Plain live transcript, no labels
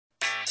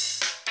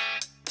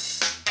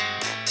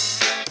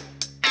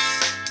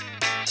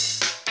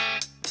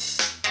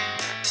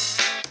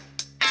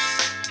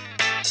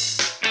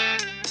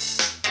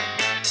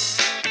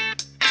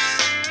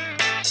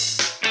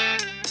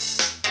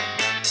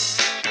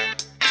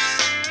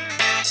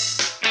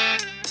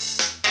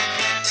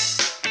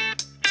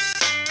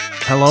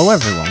Hello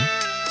everyone,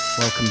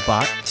 welcome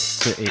back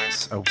to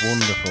It's a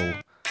Wonderful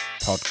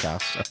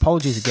podcast.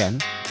 Apologies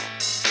again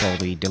for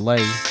the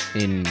delay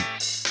in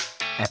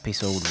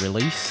episode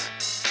release.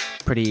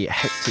 Pretty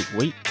hectic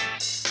week.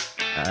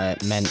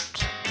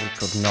 Meant we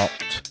could not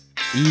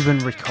even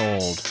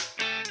record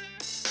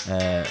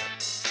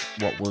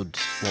what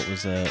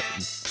was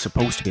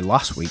supposed to be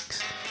last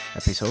week's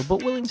episode,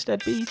 but will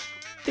instead be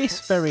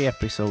this very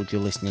episode you're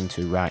listening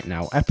to right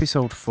now,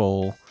 episode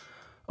 4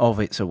 of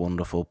It's a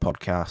Wonderful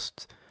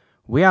podcast.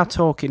 We are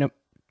talking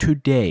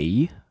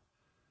today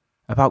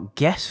about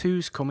Guess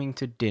Who's Coming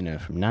to Dinner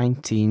from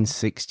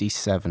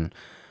 1967.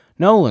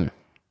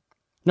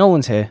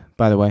 Nolan's here,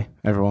 by the way,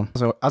 everyone,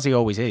 so, as he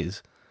always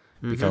is,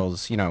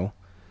 because, you know,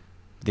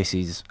 this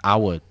is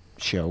our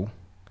show.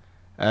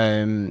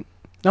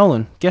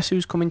 Nolan, guess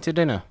who's coming to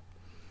dinner?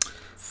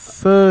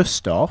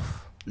 First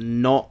off...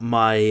 Not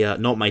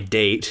my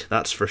date,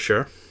 that's for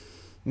sure.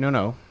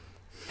 No.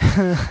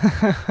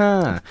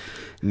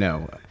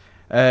 No.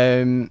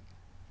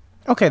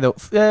 Okay, though,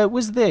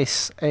 was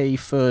this a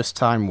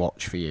first-time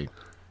watch for you?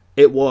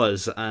 It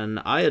was, and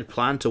I had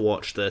planned to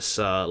watch this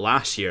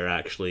last year,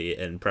 actually,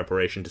 in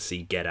preparation to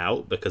see Get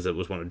Out, because it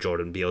was one of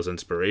Jordan Peele's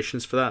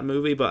inspirations for that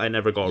movie, but I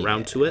never got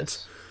around to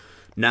it.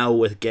 Now,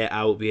 with Get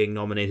Out being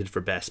nominated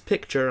for Best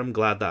Picture, I'm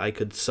glad that I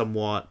could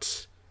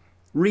somewhat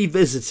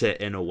revisit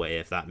it in a way,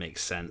 if that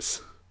makes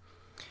sense.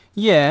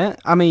 Yeah,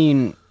 I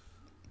mean...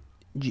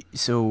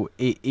 So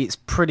it's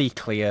pretty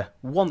clear,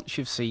 once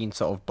you've seen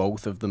sort of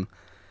both of them,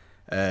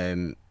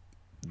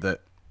 that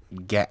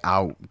Get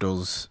Out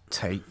does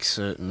take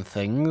certain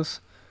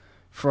things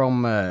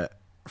from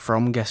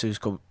Guess Who's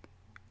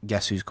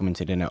Coming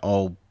to Dinner,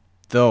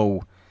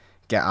 although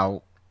Get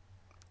Out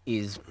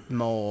is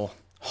more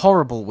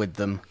horrible with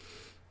them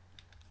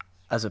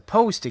as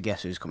opposed to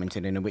Guess Who's Coming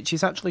to Dinner, which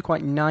is actually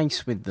quite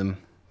nice with them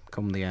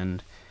come the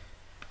end.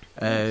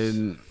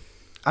 I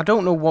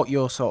don't know what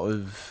your sort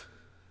of...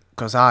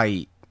 Because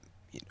I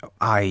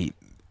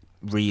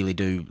really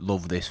do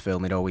love this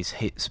film. It always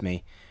hits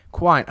me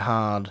quite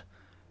hard.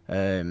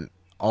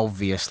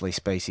 Obviously,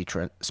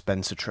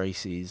 Spencer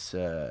Tracy's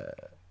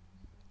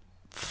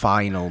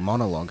final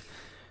monologue.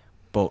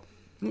 But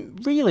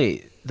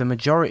really, the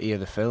majority of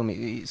the film,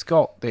 it's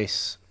got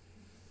this...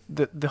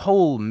 The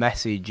whole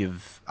message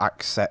of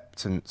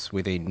acceptance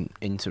within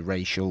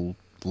interracial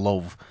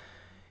love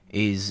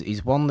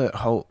is one that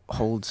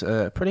holds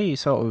a pretty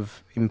sort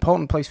of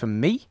important place for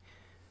me.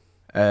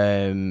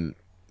 So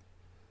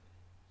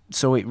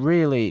it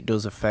really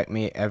does affect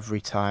me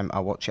every time I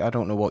watch it. I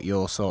don't know what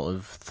your sort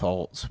of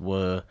thoughts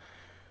were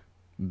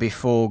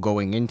before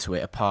going into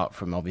it, apart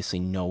from obviously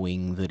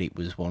knowing that it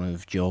was one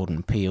of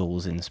Jordan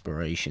Peele's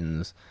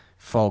inspirations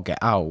for Get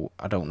Out.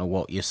 I don't know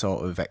what you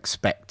sort of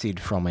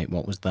expected from it.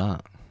 What was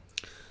that?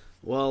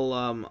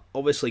 Well,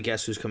 obviously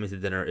Guess Who's Coming to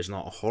Dinner is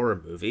not a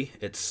horror movie.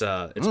 It's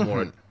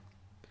more...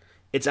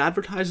 It's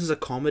advertised as a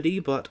comedy,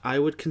 but I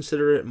would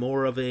consider it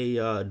more of a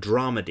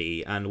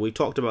dramedy, and we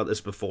talked about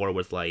this before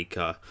with, like,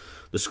 the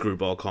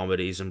screwball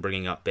comedies and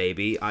Bringing Up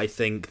Baby. I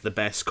think the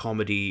best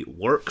comedy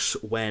works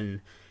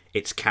when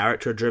it's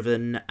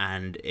character-driven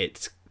and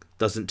it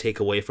doesn't take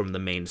away from the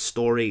main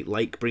story.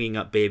 Like, Bringing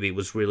Up Baby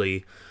was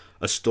really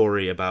a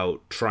story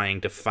about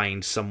trying to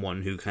find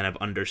someone who kind of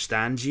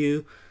understands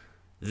you.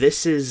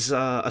 This is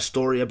a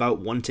story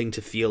about wanting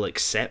to feel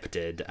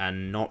accepted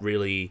and not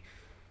really...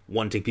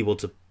 wanting people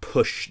to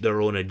push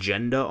their own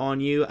agenda on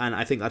you, and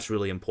I think that's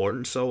really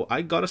important. So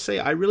I gotta say,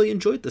 I really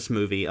enjoyed this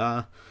movie.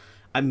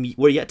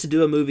 We're yet to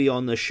do a movie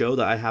on this show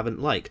that I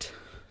haven't liked.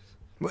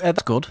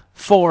 That's good.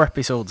 4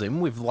 episodes in,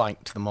 we've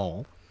liked them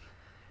all.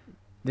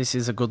 This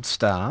is a good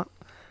start.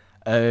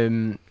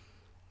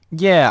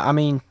 Yeah, I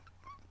mean,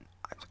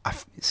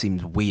 it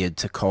seems weird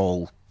to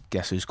call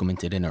Guess Who's Coming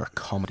to Dinner a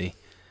comedy.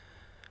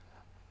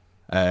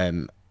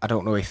 I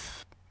don't know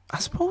if... I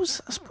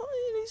suppose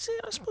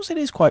it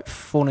is quite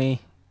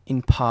funny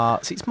in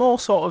parts. It's more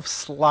sort of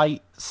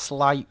slight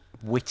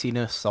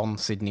wittiness on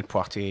Sidney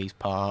Poitier's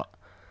part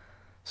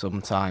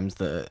sometimes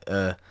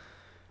that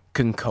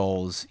can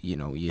cause, you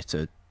know, you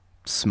to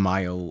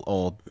smile,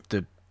 or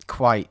the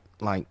quite,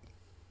 like,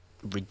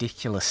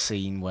 ridiculous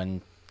scene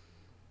when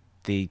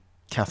the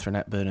Katherine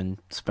Hepburn and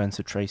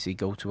Spencer Tracy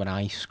go to an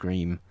ice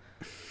cream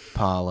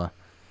parlour.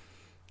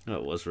 Oh,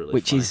 it was really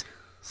which funny. Is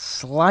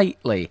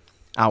slightly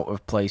out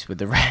of place with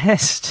the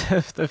rest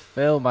of the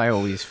film, I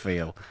always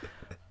feel,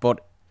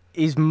 but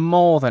is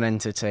more than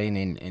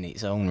entertaining in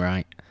its own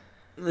right.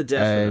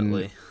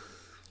 Definitely.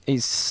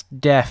 It's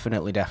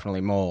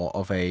definitely more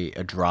of a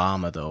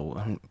drama, though.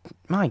 And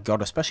my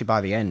God, especially by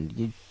the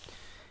end,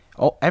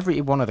 every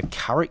one of the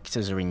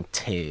characters are in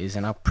tears,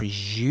 and I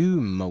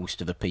presume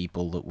most of the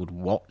people that would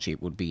watch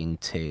it would be in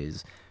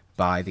tears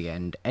by the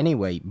end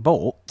anyway,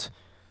 but...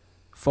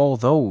 For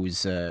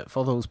those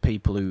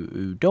people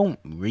who don't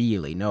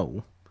really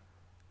know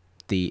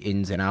the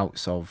ins and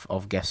outs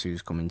of Guess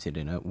Who's Coming to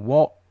Dinner,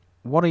 what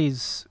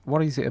is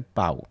it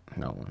about,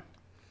 Nolan?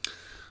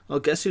 Well,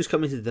 Guess Who's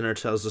Coming to Dinner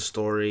tells the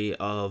story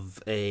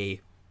of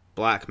a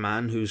black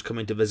man who's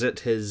coming to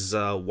visit his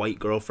white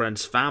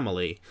girlfriend's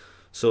family.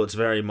 So it's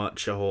very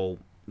much a whole...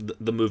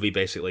 The movie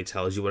basically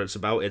tells you what it's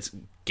about. It's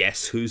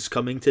guess who's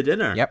coming to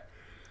dinner. Yep.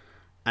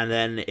 And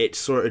then it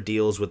sort of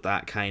deals with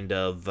that kind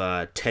of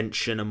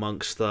tension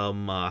amongst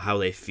them, how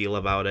they feel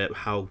about it.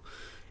 How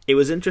it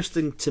was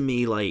interesting to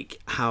me, like,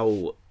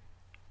 how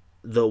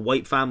the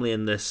white family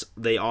in this,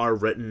 they are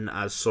written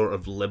as sort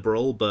of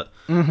liberal, but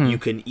you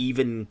can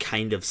even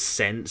kind of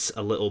sense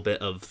a little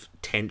bit of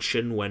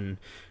tension when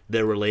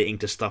they're relating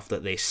to stuff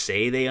that they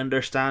say they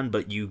understand,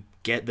 but you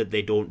get that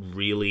they don't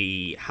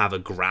really have a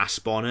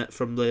grasp on it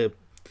from the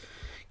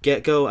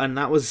get-go. And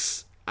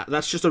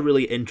that's just a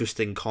really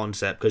interesting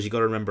concept, because you got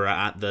to remember,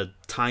 at the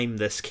time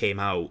this came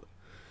out,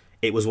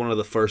 it was one of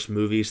the first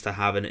movies to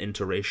have an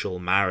interracial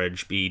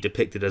marriage be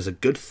depicted as a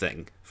good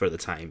thing for the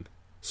time.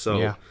 So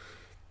yeah.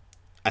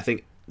 I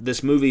think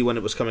this movie, when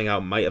it was coming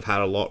out, might have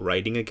had a lot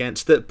riding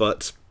against it,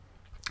 but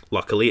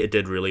luckily it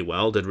did really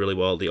well at the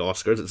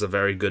Oscars. It's a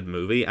very good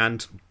movie,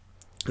 and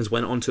has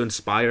went on to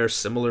inspire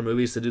similar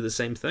movies to do the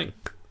same thing.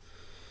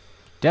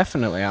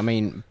 Definitely. I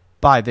mean,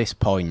 by this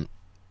point,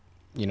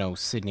 you know,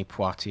 Sidney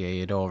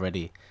Poitier had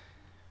already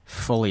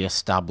fully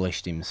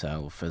established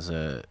himself as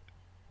a...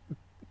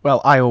 Well,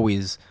 I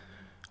always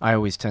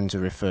tend to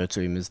refer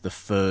to him as the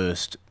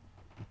first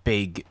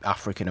big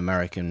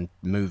African-American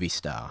movie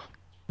star.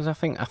 Because I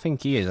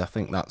think he is. I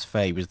think that's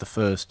fair. He was the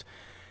first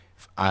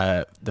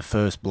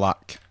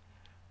black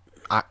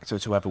actor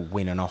to ever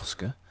win an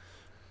Oscar.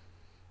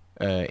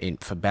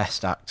 For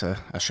Best Actor,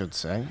 I should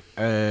say.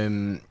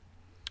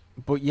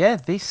 But yeah,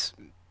 this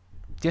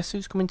Guess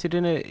Who's Coming to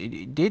Dinner,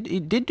 it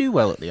did do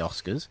well at the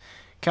Oscars.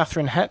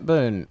 Katherine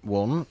Hepburn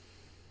won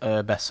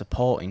Best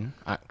Supporting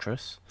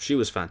Actress. She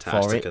was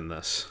fantastic in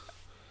this.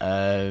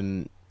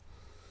 That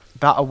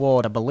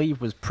award, I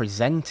believe, was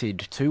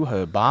presented to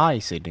her by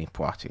Sidney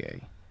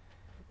Poitier.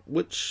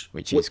 Which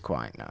is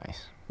quite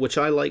nice. Which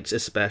I liked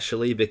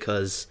especially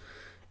because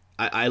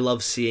I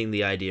love seeing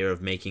the idea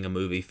of making a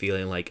movie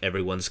feeling like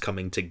everyone's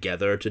coming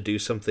together to do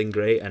something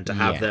great, and to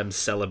have them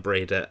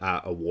celebrate it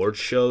at award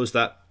shows.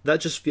 That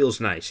just feels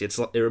nice. It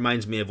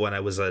reminds me of when I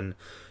was a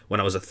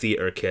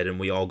theater kid and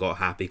we all got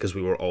happy because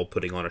we were all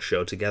putting on a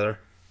show together.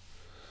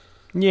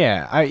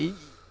 Yeah,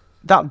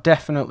 that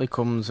definitely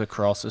comes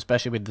across,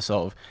 especially with the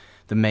sort of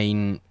the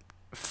main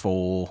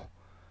four,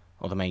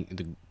 or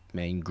the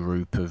main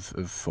group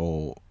of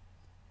four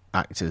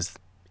actors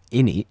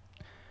in it.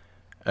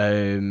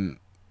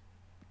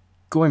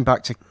 Going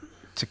back to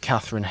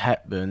Katherine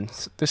Hepburn,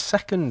 the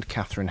second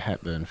Katherine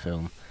Hepburn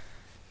film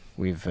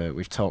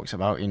we've talked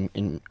about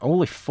in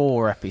only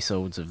 4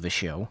 episodes of the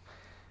show.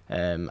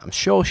 I'm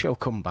sure she'll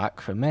come back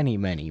for many,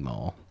 many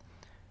more.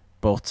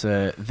 But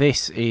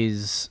this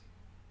is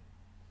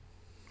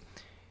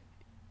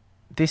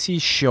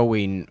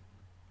showing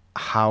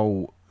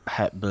how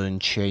Hepburn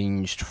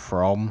changed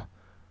from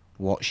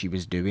what she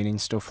was doing in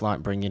stuff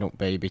like Bringing Up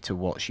Baby to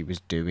what she was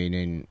doing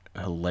in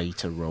her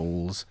later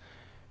roles,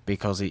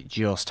 because it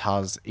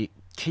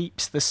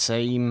keeps the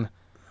same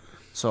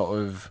sort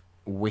of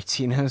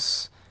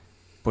wittiness,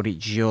 but it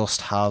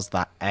just has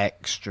that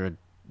extra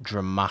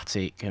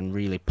dramatic and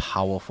really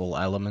powerful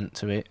element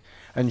to it.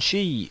 And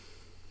she,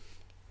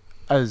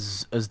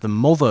 as the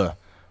mother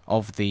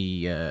of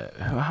the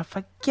I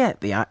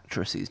forget the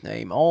actress's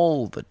name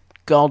all the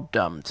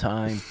goddamn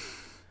time.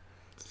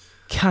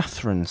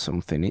 Katherine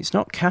something. It's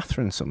not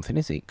Katherine something,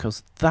 is it?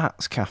 Because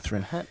that's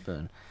Katherine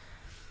Hepburn.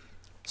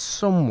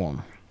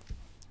 Someone.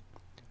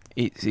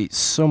 It's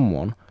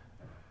someone,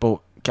 but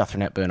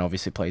Katherine Hepburn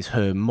obviously plays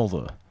her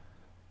mother,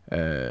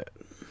 the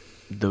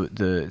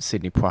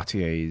Sidney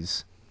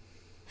Poitier's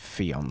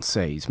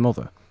fiance's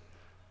mother.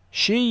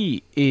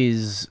 She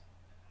is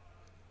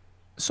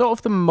sort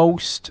of the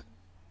most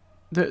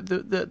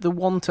the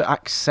one to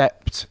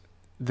accept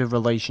the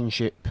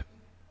relationship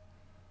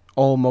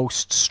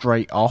almost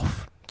straight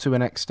off to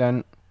an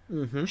extent.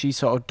 Mm-hmm. She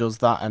sort of does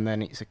that, and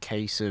then it's a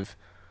case of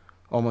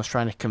almost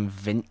trying to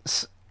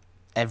convince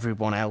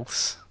everyone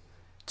else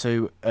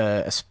to,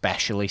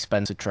 especially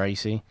Spencer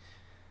Tracy.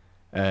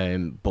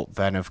 But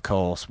then, of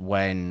course,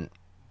 when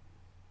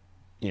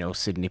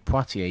Sidney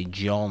Poitier,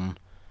 John,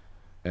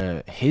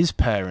 his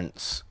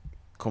parents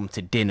come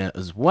to dinner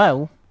as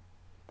well,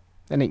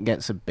 then it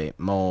gets a bit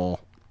more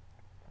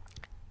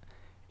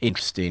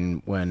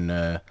interesting when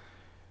the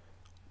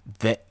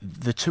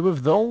two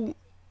of those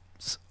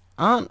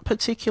aren't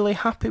particularly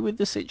happy with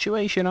the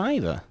situation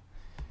either.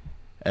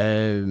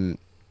 So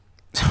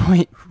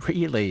it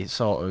really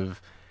sort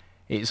of,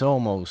 it's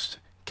almost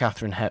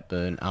Katherine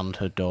Hepburn and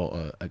her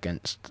daughter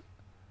against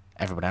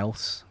everyone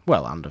else.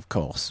 Well, and of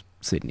course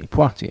Sidney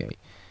Poitier.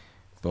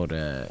 But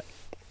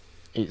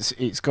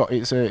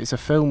it's a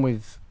film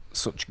with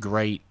such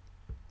great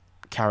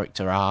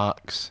character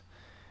arcs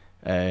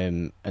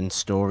and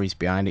stories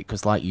behind it.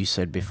 Because, like you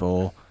said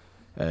before,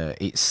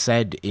 it's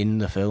said in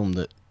the film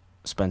that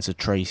Spencer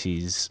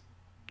Tracy's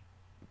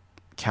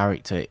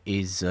character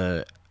is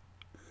a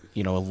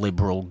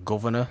liberal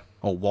governor,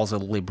 or was a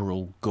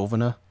liberal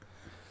governor.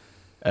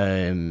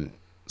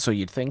 So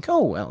you'd think,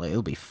 oh well,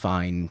 it'll be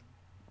fine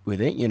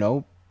with it, you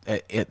know.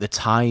 At the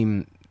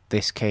time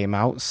this came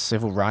out,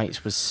 civil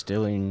rights was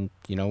still in,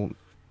 you know,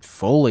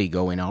 fully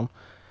going on.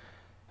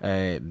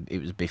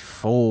 It was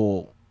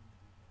before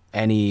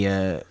any,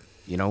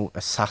 you know,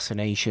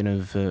 assassination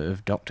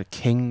of Dr.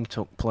 King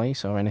took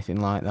place or anything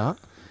like that.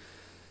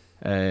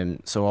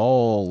 So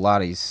all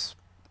that is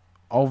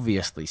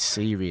obviously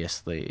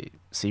serious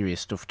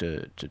stuff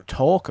to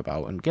talk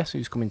about. And Guess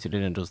Who's Coming to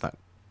Dinner does that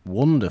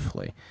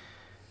wonderfully.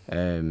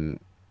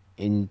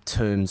 In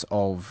terms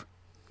of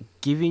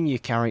giving you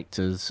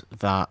characters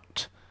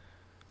that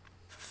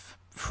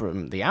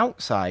from the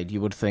outside you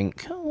would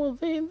think, oh well,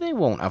 they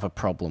won't have a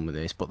problem with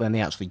this, but then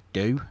they actually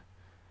do.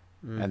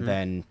 And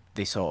then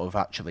they sort of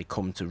actually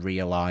come to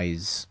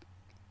realise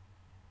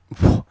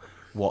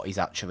what is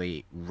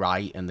actually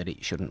right and that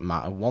it shouldn't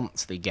matter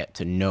once they get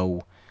to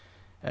know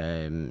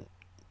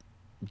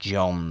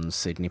John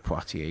Sidney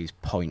Poitier's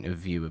point of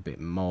view a bit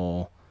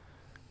more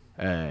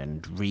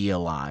and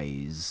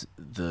realise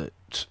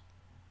that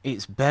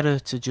it's better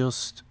to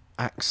just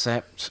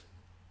accept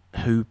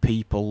who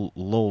people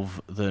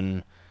love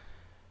than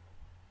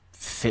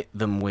fit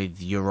them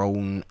with your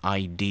own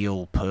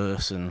ideal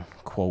person,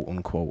 quote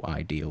unquote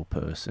ideal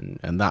person.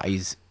 And that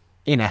is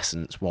in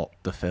essence what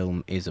the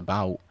film is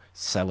about,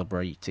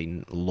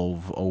 celebrating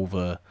love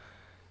over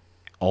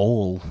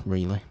all,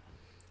 really.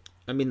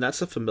 I mean,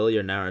 that's a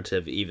familiar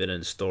narrative even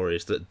in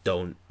stories that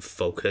don't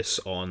focus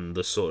on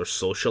the sort of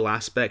social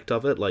aspect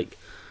of it. Like,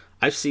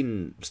 I've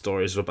seen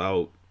stories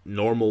about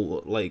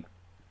normal, like,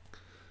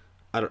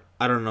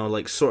 I don't know,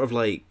 like, sort of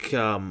like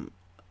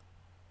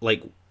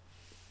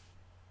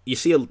you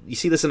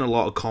see this in a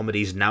lot of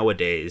comedies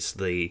nowadays.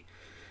 The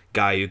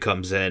guy who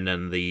comes in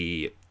and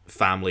the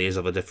family is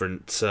of a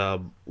different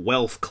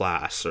wealth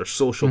class or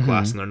social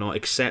class, and they're not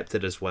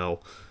accepted as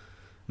well.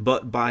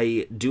 But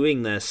by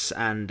doing this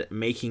and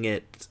making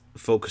it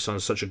focus on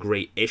such a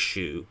great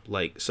issue,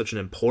 like such an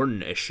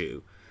important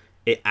issue,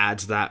 it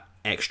adds that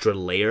extra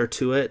layer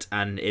to it,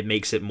 and it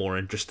makes it more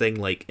interesting,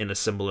 like in a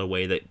similar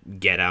way that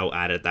Get Out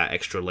added that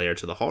extra layer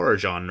to the horror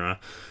genre.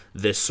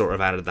 This sort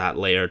of added that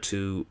layer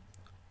to...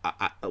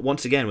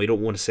 once again, we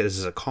don't want to say this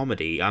is a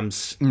comedy. I'm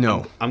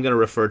going to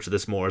refer to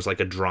this more as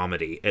like a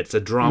dramedy. It's a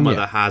drama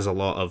that has a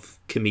lot of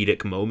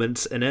comedic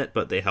moments in it,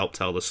 but they help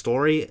tell the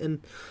story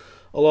in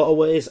a lot of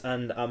ways.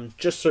 And I'm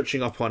just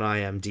searching up on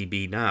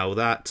IMDb now.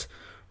 That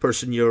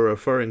person you're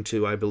referring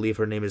to, I believe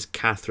her name is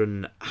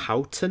Katherine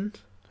Houghton.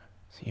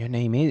 Her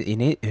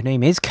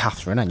name is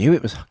Katherine. I knew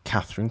it was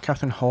Katherine.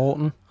 Katherine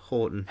Houghton.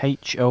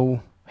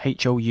 Hough.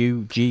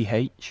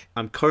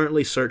 I'm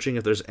currently searching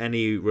if there's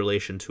any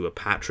relation to a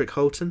Patrick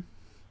Houghton.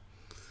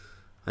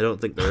 I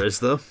don't think there is,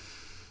 though.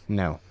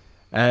 No.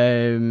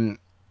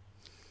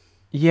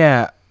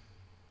 Yeah.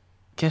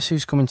 Guess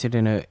Who's Coming to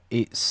Dinner?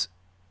 I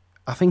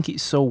think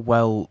it's so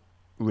well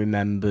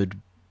remembered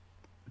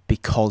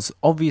because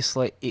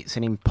obviously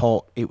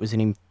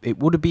it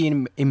would have been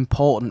an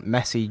important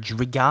message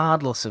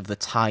regardless of the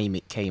time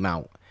it came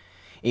out.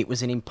 It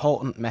was an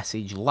important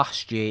message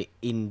last year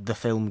in the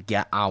film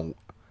Get Out.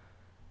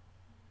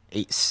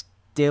 It's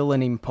still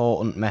an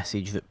important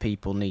message that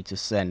people need to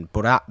send.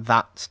 But at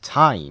that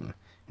time,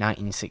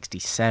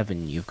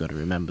 1967, you've got to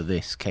remember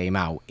this, came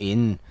out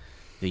in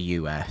the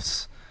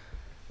US.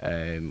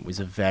 Was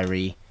a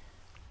very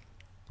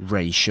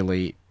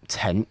racially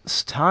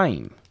tense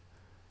time.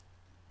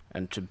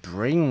 And to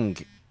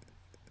bring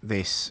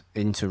this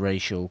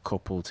interracial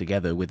couple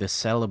together with a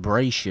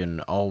celebration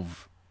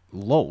of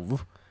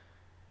love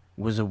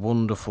was a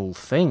wonderful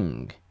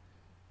thing.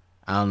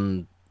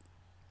 And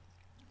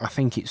I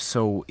think it's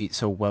so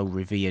well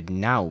revered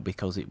now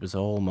because it was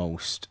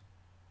almost...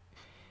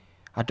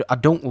 I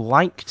don't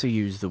like to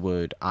use the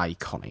word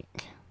iconic.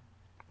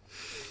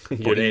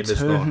 Your name is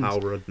not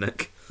Hal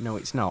Rudnick. No,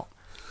 it's not.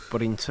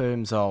 But in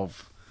terms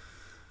of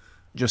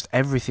just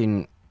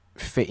everything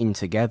fitting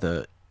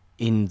together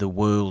in the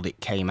world it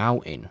came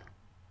out in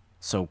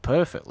so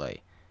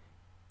perfectly,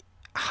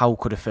 how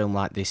could a film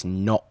like this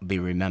not be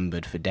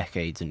remembered for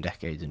decades and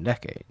decades and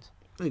decades?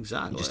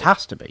 Exactly. It just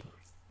has to be.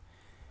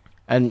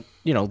 And,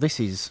 you know, this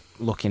is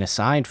looking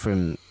aside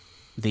from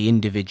the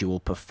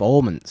individual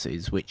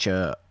performances, which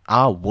are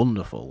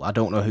wonderful. I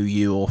don't know who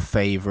your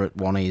favourite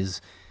one is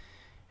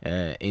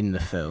in the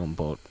film,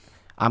 but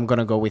I'm going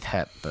to go with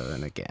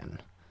Hepburn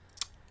again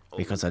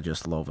because I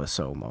just love her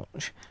so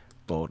much.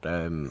 But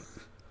I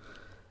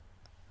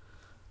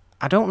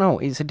don't know.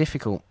 It's a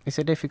difficult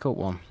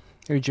one.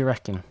 Who do you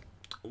reckon?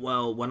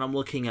 Well, when I'm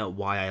looking at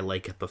why I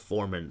like a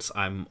performance,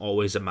 I'm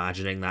always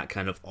imagining that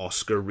kind of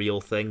Oscar reel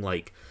thing,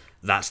 like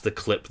that's the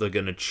clip they're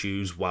going to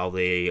choose while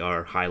they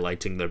are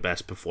highlighting their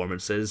best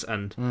performances.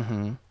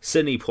 And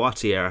Sidney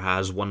Poitier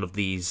has one of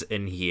these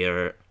in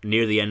here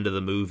near the end of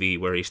the movie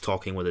where he's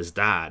talking with his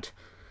dad.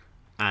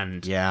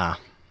 And yeah,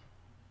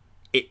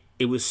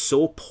 it was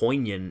so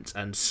poignant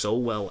and so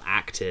well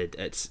acted.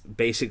 It's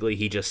basically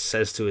he just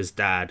says to his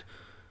dad,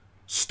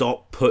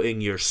 "Stop putting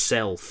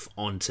yourself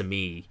onto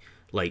me.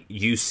 Like,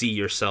 you see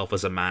yourself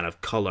as a man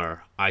of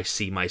color. I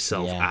see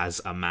myself as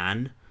a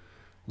man."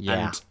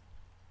 Yeah.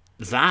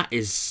 And that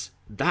is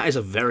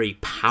a very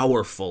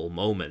powerful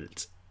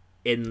moment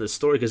in the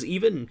story, because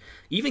even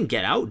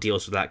Get Out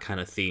deals with that kind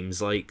of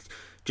themes. Like,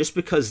 just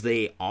because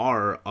they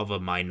are of a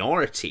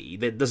minority,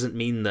 that doesn't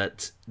mean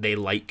that they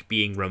like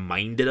being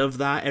reminded of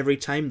that every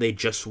time. They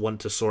just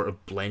want to sort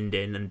of blend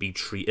in and be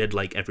treated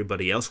like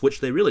everybody else, which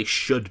they really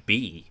should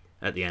be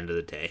at the end of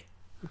the day.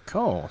 Of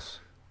course.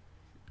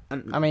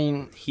 And I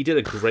mean, he did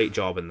a great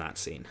job in that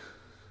scene.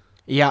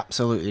 he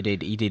absolutely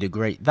did. He did a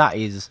great. That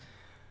is,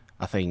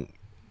 I think,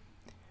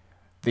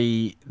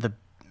 the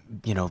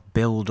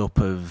build up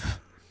of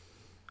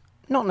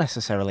not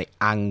necessarily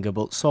anger,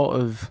 but sort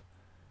of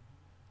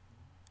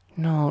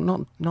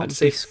not I'd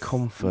say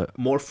discomfort,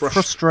 more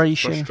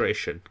frustration.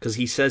 Frustration, because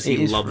he says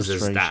he loves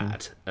his frustration.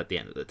 dad at the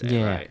end of the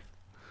day, right?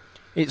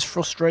 It's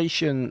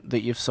frustration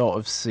that you've sort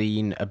of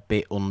seen a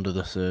bit under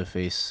the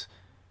surface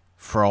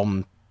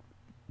from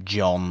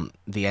John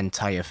the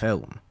entire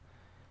film,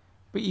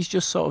 but he's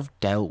just sort of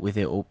dealt with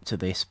it up to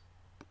this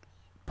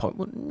point.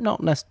 Well,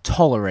 not necessarily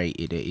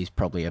tolerated it is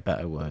probably a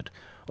better word.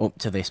 Up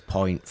to this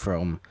point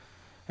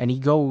and he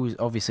goes,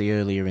 obviously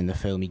earlier in the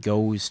film, he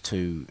goes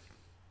to,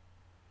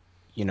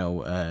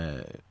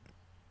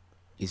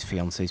 his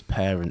fiance's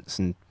parents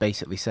and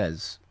basically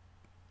says,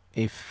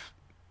 if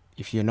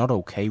you're not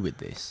okay with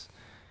this,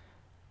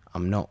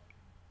 I'm not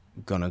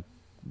gonna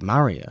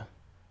marry her,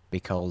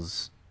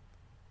 because,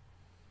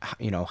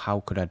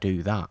 how could I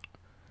do that?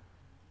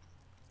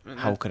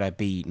 How could I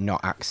be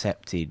not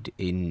accepted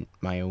in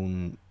my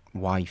own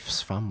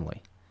wife's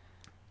family?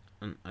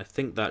 And I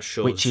think that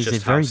shows, which is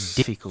just a very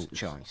difficult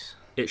choice.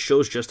 It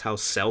shows just how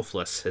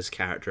selfless his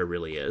character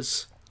really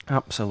is.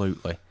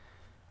 Absolutely.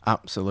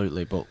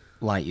 But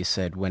like you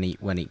said, when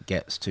it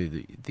gets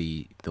to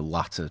the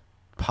latter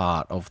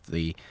part of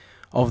the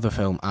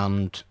film,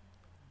 and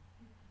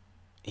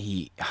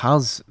he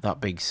has that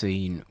big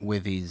scene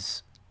with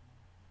his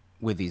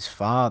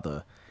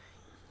father,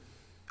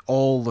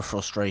 all the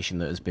frustration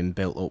that has been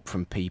built up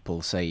from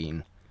people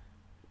saying,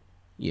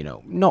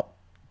 not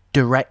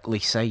directly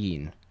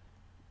saying,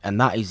 and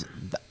that is,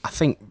 I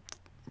think,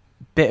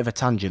 bit of a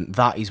tangent,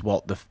 that is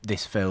what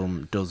this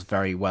film does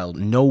very well.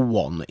 No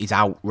one is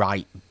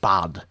outright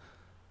bad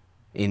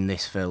in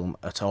this film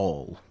at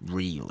all,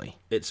 really.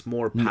 It's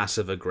more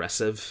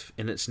passive-aggressive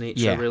in its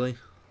nature, really.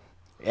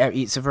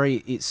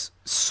 It's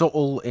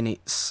subtle in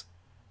its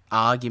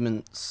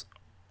arguments,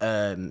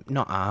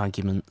 not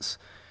arguments.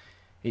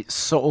 It's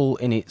subtle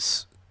in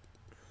its...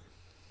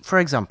 For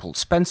example,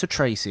 Spencer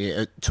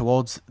Tracy,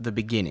 towards the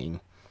beginning,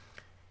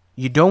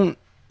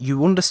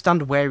 you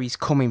understand where he's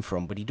coming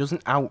from, but he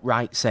doesn't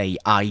outright say,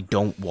 I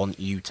don't want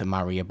you to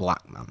marry a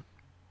black man.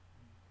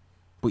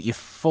 But you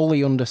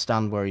fully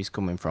understand where he's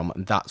coming from,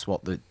 and that's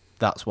what the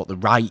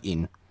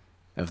writing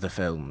of the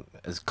film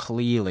is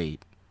clearly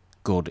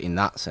good in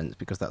that sense,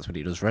 because that's what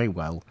it does very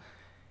well.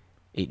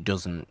 It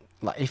doesn't...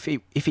 Like, if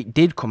it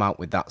did come out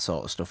with that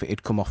sort of stuff,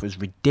 it'd come off as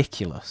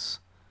ridiculous.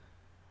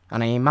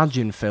 And I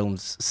imagine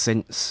films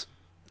since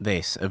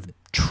this have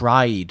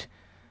tried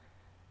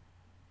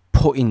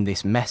putting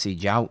this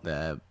message out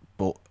there,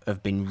 but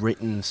have been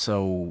written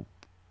so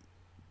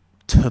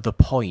to the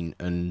point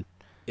and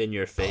in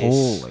your face,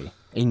 poorly,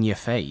 in your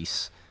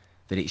face,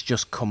 that it's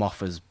just come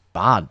off as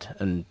bad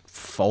and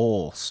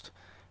forced,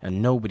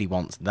 and nobody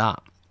wants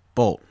that.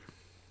 But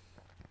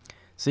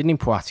Sidney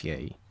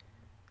Poitier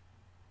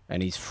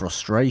and his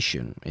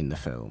frustration in the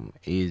film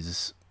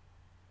is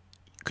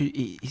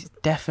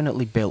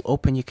definitely built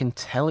up, and you can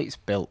tell it's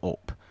built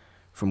up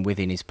from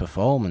within his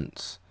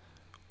performance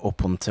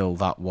up until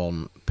that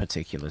one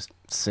particular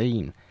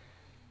scene.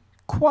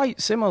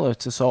 Quite similar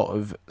to sort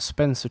of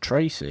Spencer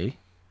Tracy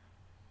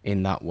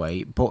in that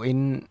way, but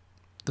in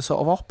the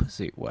sort of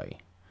opposite way.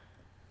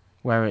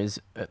 Whereas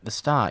at the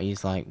start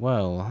he's like,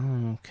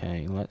 well,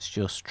 okay, let's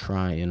just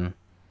try and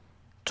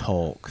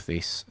talk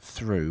this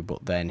through,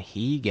 but then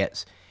he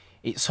gets...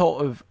 It's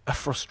sort of a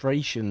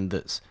frustration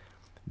that's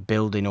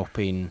building up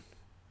in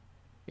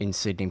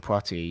Sidney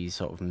Poitier. He's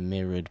sort of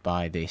mirrored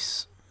by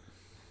this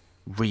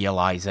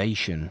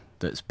realization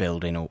that's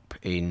building up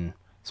in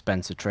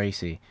Spencer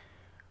Tracy,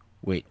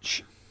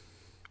 which,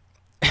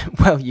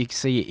 well, you can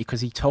see it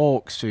because he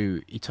talks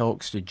to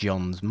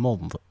John's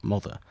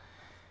mother,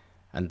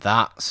 and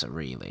that's a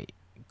really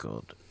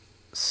good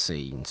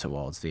scene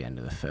towards the end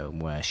of the film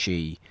where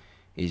she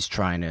is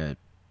trying to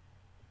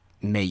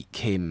make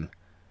him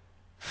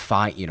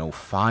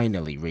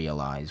finally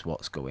realize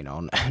what's going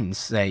on and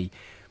say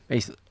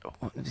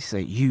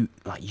you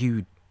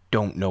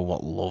don't know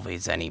what love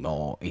is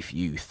anymore if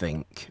you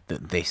think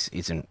that this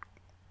isn't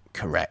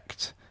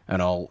correct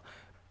and all.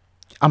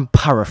 I'm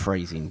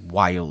paraphrasing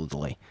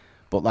wildly,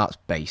 but that's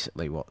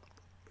basically what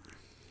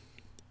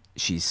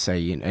she's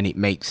saying, and it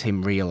makes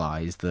him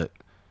realise that,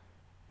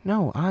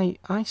 no,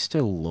 I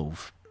still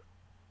love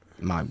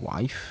my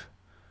wife.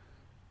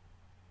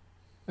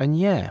 And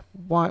yeah,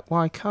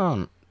 why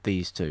can't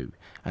these two?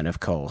 And of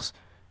course,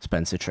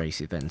 Spencer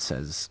Tracy then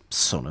says,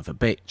 son of a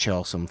bitch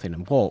or something,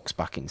 and walks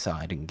back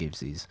inside and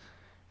gives his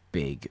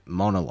big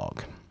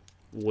monologue.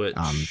 And which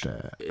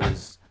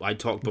is I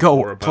talked go,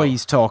 before about.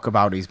 please talk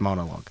about his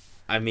monologue.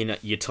 I mean,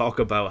 you talk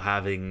about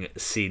having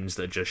scenes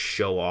that just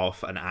show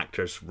off an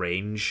actor's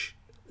range.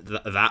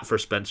 That for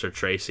Spencer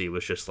Tracy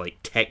was just like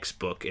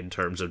textbook in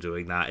terms of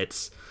doing that.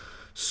 It's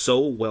so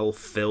well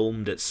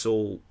filmed, it's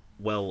so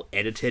well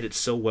edited, it's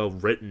so well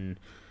written,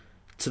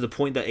 to the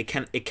point that it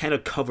kind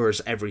of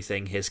covers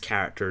everything his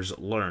characters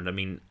learned. I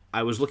mean,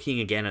 I was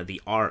looking again at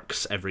the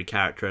arcs every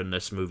character in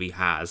this movie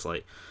has.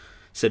 Like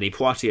Sidney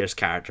Poitier's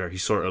character, he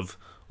sort of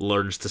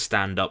learns to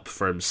stand up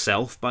for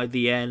himself by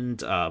the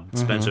end.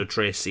 Spencer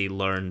Tracy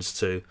learns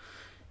to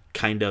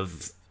kind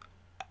of,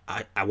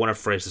 I want to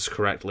phrase this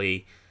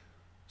correctly,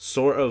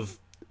 sort of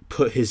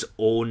put his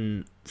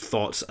own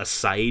thoughts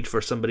aside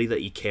for somebody that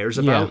he cares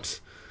about.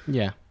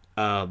 Yeah.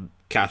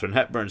 Katherine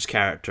Hepburn's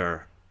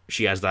character,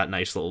 she has that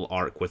nice little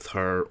arc with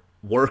her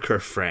worker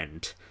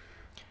friend.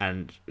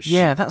 And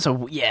that's a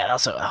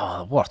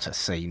oh, what a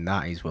scene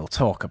that is. We'll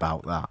talk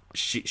about that.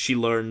 She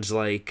learns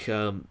like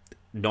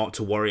not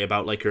to worry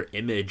about like her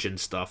image and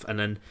stuff, and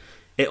then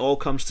it all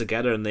comes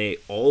together, and they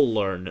all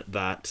learn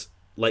that,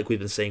 like we've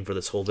been saying for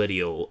this whole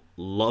video,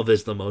 love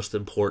is the most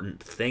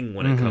important thing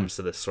when it comes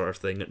to this sort of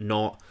thing,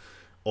 not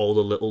all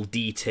the little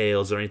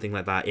details or anything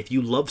like that. If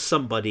you love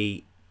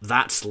somebody,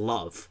 that's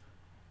love,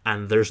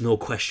 and there's no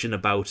question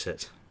about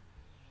it.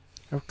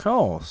 Of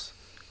course.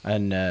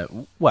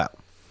 And well,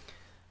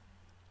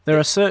 there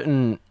are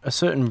certain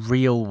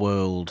real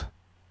world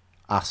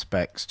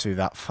aspects to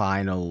that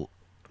final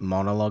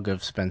monologue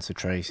of Spencer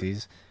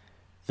Tracy's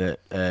that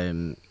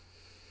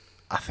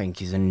I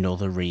think is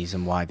another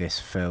reason why this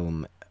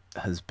film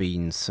has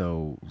been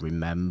so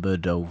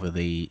remembered over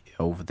the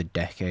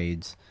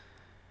decades.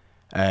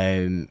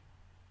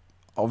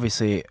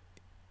 Obviously,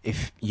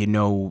 if you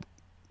know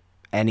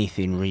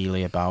anything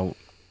really about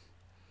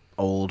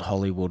old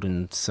Hollywood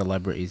and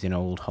celebrities in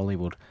old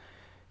Hollywood,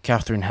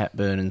 Katherine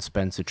Hepburn and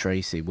Spencer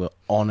Tracy were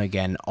on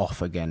again,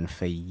 off again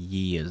for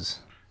years,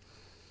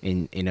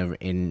 in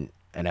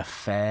an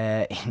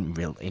affair,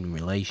 in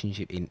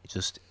relationship, in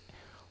just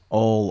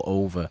all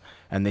over.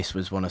 And this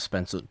was one of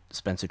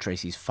Spencer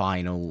Tracy's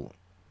final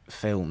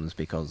films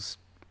because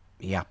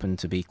he happened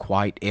to be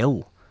quite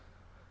ill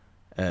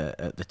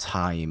at the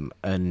time,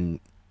 and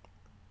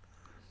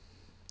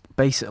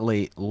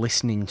basically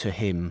listening to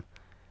him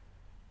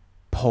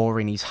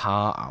pouring his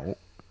heart out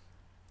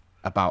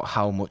about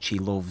how much he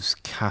loves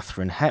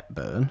Katherine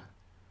Hepburn,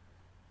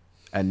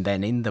 and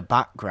then in the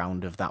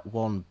background of that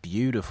one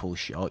beautiful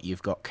shot,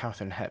 you've got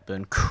Katherine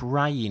Hepburn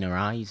crying her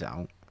eyes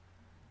out.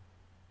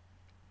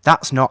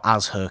 That's not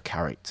as her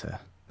character.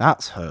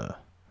 That's her.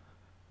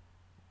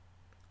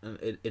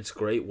 It's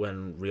great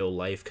when real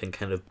life can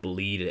kind of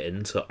bleed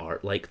into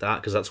art like that,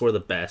 because that's where the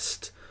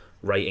best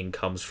writing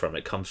comes from.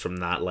 It comes from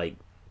that like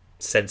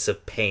sense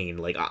of pain.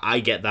 Like I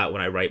get that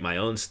when I write my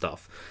own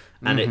stuff,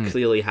 and it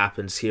clearly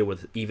happens here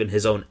with even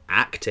his own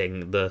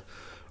acting. The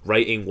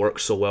writing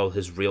works so well,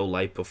 his real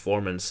life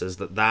performances,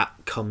 that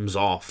comes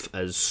off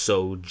as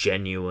so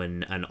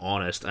genuine and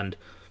honest, and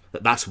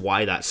that's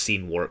why that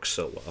scene works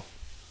so well.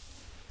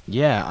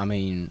 Yeah, I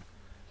mean,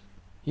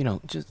 you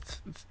know,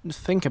 just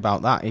think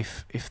about that.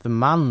 If the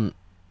man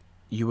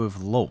you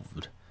have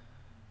loved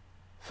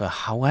for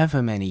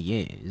however many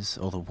years,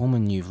 or the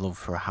woman you've loved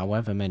for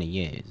however many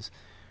years,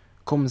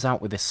 comes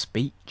out with a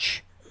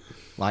speech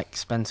like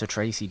Spencer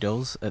Tracy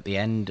does at the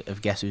end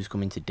of Guess Who's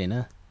Coming to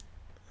Dinner,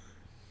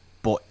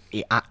 but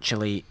it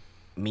actually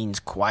means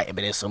quite a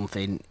bit of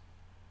something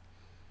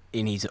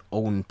in his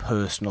own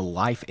personal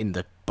life, in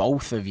the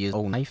both of your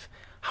own life,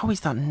 how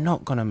is that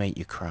not going to make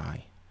you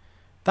cry?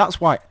 That's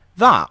why,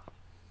 that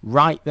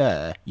right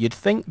there, you'd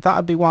think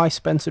that'd be why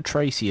Spencer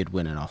Tracy would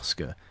win an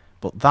Oscar,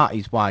 but that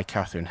is why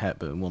Katherine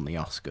Hepburn won the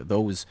Oscar.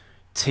 Those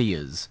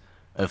tears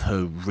of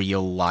her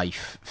real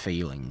life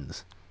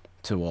feelings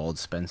towards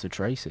Spencer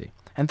Tracy.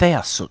 And they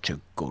are such a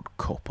good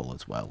couple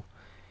as well.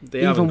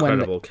 They have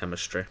incredible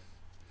chemistry.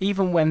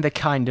 Even when they're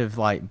kind of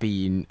like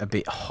being a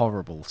bit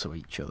horrible to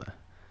each other.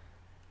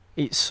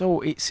 It's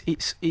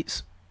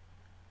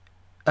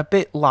a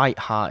bit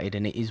light-hearted,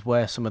 and it is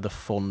where some of the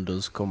fun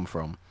does come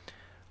from.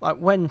 Like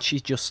when she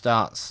just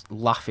starts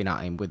laughing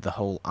at him with the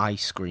whole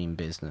ice cream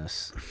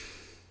business.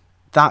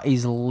 That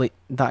is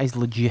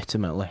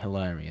legitimately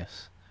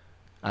hilarious.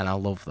 And I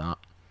love that.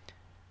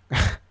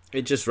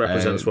 It just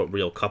represents what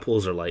real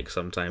couples are like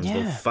sometimes. Yeah.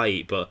 They'll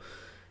fight, but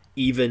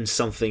even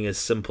something as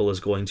simple as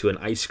going to an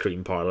ice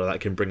cream parlor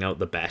that can bring out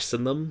the best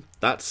in them,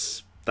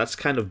 that's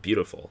kind of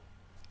beautiful.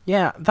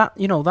 Yeah, that's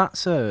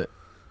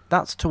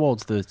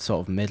towards the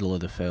sort of middle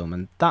of the film,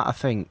 and that I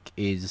think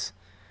it's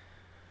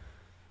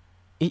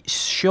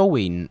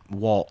showing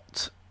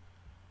what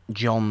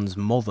John's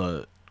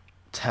mother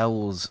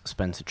tells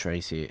Spencer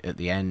Tracy at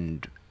the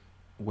end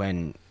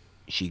when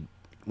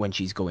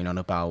she's going on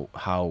about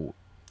how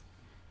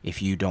if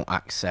you don't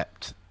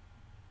accept,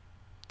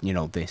 you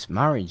know, this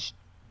marriage,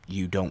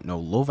 you don't know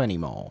love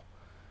anymore.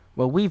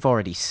 Well, we've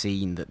already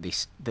seen that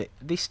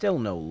they still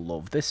know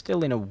love. They're still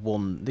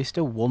they're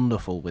still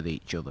wonderful with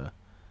each other.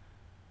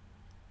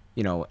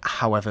 You know,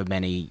 however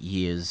many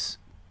years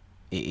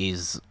it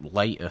is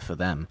later for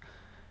them.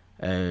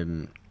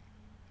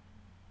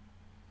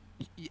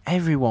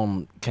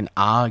 Everyone can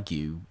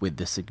argue with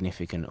the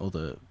significant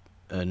other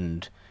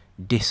and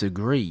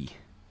disagree,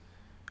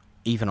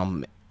 even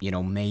on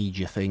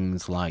major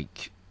things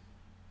like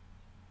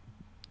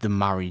the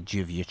marriage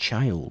of your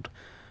child.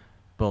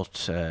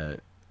 But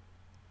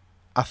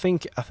I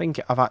think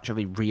I've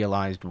actually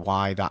realised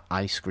why that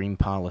ice cream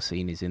parlour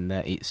scene is in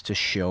there. It's to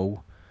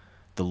show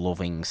the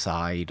loving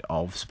side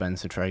of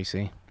Spencer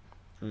Tracy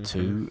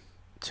to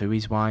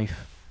his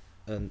wife.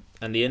 And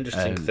the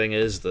interesting thing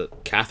is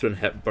that Katherine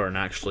Hepburn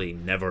actually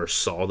never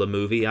saw the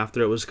movie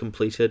after it was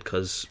completed,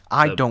 because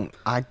I don't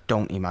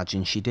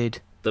imagine she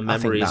did. The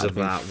memories of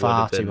that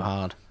far would have been too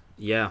hard.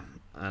 Yeah,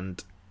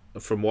 and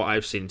from what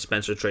I've seen,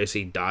 Spencer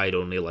Tracy died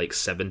only like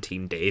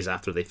 17 days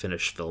after they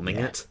finished filming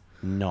it.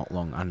 Not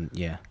long, and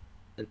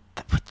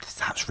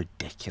that's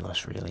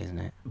ridiculous, really, isn't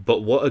it?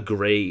 But what a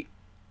great,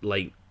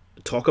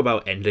 talk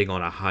about ending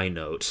on a high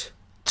note.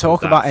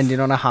 Talk about ending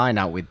on a high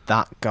note with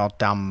that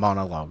goddamn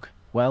monologue.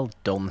 Well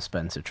done,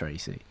 Spencer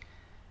Tracy.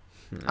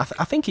 I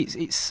think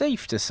it's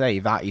safe to say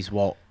that is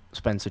what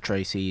Spencer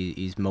Tracy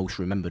is most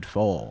remembered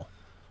for.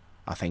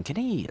 I think, and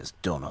he has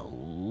done a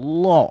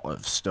lot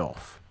of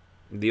stuff.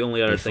 The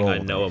only other thing I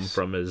know him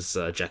from is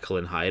Jekyll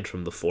and Hyde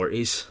from the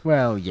 40s.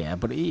 Well, yeah,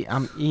 but he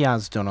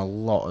has done a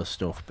lot of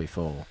stuff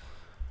before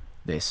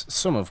this,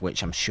 some of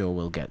which I'm sure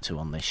we'll get to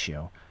on this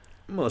show.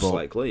 Most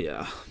likely,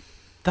 yeah.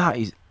 That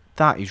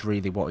is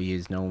really what he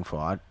is known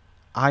for.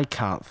 I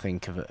can't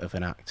think of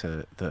an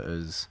actor that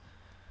has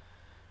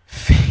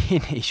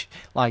finished,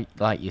 like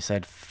you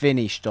said,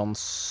 finished on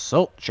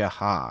such a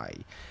high,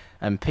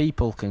 and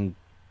people can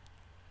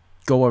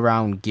go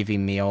around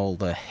giving me all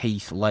the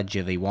Heath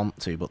Ledger they want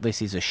to, but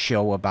this is a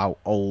show about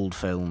old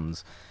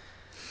films,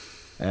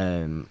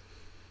 because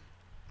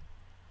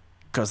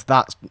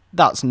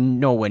that's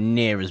nowhere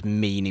near as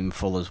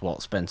meaningful as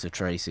what Spencer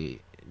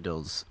Tracy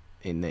does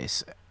in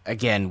this.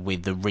 Again,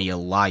 with the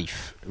real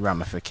life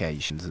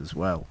ramifications as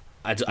well.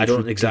 I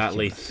don't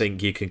exactly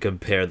think you can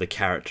compare the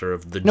character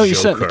of the you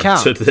certainly Joker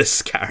can't. to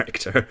this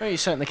character. No, you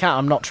certainly can't.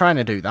 I'm not trying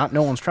to do that.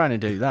 No one's trying to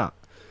do that.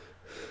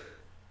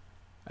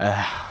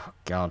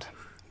 God.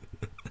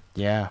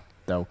 Yeah,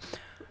 though.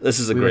 This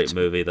is a great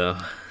movie, though.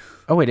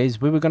 Oh, it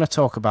is. We were going to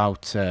talk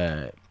about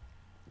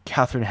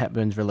Katherine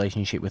Hepburn's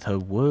relationship with her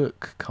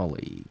work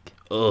colleague.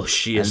 Oh,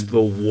 she is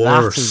the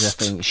worst. That is a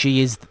thing.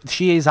 She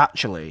is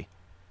actually...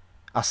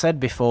 I said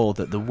before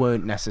that there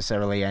weren't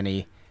necessarily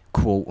any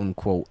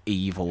quote-unquote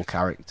evil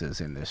characters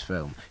in this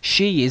film.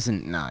 She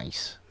isn't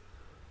nice.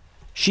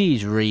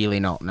 She's really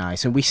not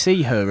nice. And we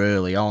see her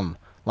early on.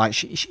 Like,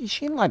 she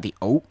in, like, the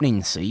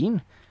opening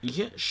scene.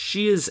 Yeah,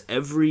 she is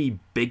every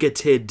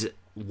bigoted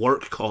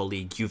work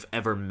colleague you've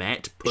ever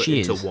met put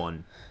into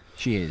one.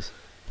 She is.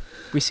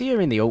 We see her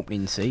in the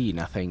opening scene,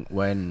 I think,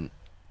 when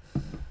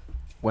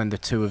the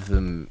two of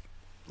them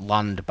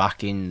land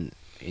back in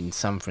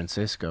San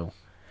Francisco.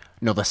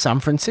 No, the San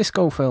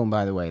Francisco film,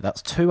 by the way.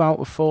 That's 2 out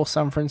of 4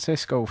 San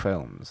Francisco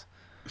films.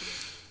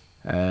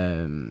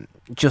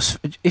 Just,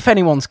 if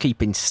anyone's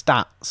keeping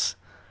stats,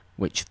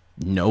 which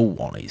no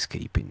one is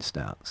keeping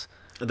stats.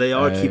 They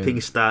are keeping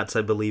stats,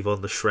 I believe,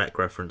 on the Shrek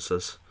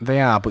references.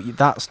 They are, but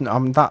that's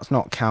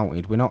not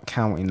counted. We're not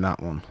counting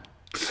that one.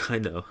 I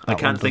know. I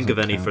can't think of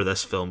any for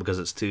this film because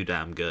it's too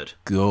damn good.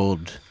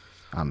 Good.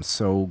 I'm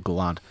so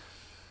glad.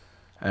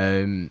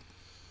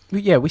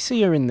 But yeah, we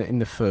see her in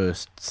the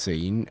first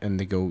scene, and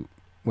they go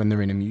when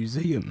they're in a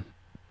museum.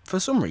 For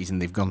some reason,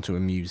 they've gone to a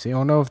museum.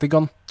 Oh no, have they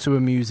gone to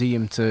a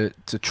museum to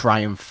try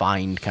and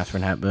find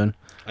Katherine Hepburn?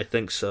 I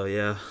think so,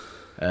 yeah.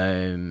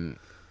 And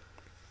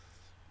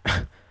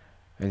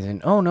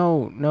then, oh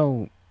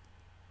no,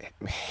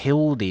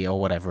 Hildy or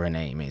whatever her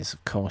name is.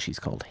 Of course, she's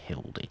called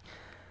Hildy.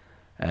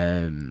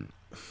 No,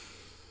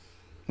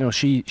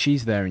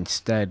 she's there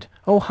instead.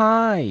 Oh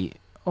hi.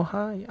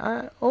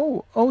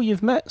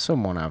 You've met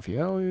someone, have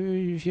you? Oh,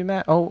 you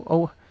met.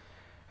 And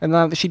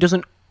then she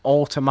doesn't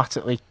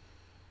automatically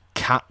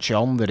catch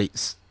on that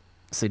it's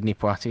Sidney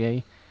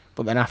Poitier,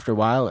 but then after a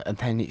while, and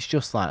then it's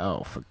just like,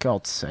 oh, for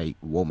God's sake,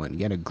 woman,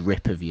 get a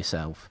grip of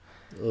yourself.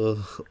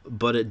 Ugh,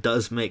 but it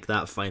does make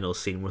that final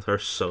scene with her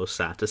so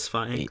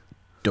satisfying. It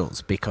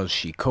does, because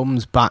she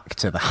comes back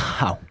to the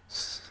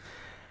house,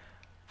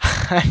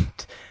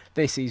 and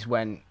this is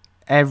when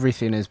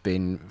everything has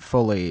been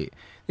fully...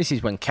 This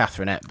is when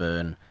Katherine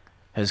Hepburn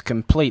has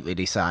completely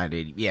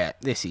decided, yeah,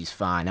 this is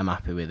fine, I'm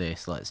happy with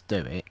this, let's do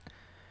it.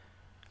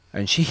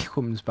 And she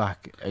comes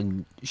back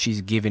and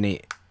she's giving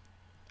it...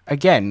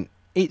 Again,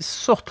 it's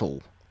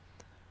subtle.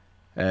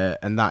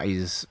 And that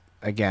is,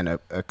 again,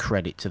 a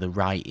credit to the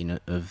writing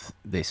of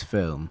this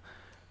film.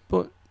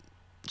 But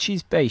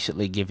she's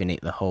basically giving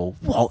it the whole,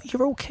 what,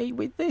 you're okay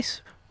with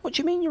this? What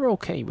do you mean you're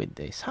okay with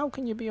this? How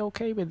can you be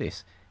okay with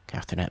this?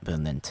 Katherine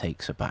Hepburn then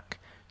takes her back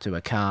to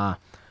a car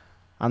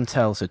and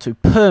tells her to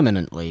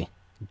permanently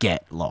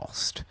get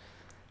lost.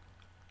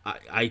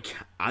 I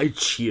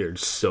cheered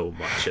so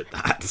much at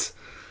that.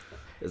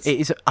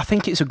 I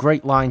think it's a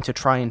great line to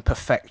try and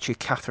perfect your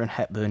Katherine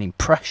Hepburn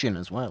impression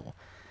as well.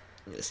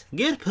 Yes.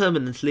 Get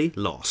permanently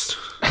lost.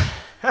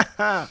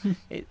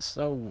 It's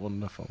so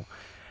wonderful.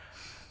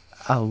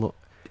 I look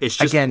It's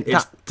just again.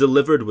 it's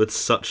delivered with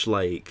such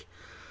like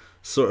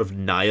sort of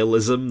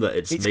nihilism that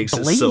it makes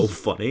it so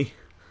funny.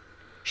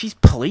 She's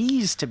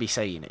pleased to be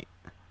saying it.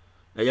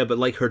 Yeah, but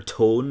like her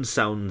tone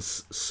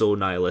sounds so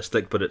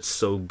nihilistic, but it's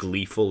so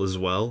gleeful as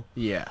well.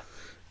 Yeah.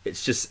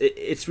 It's just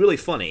it's really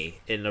funny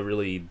in a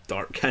really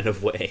dark kind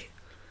of way.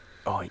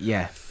 Oh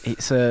yeah,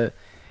 it's a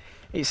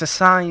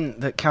sign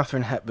that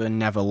Katherine Hepburn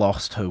never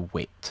lost her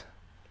wit.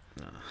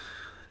 No,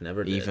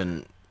 never did.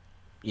 Even,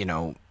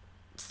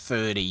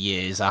 30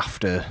 years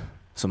after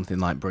something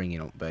like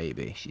Bringing Up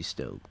Baby, she's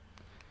still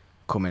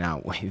coming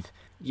out with.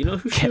 You know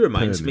who she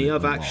reminds me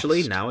of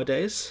actually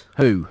nowadays?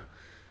 Who?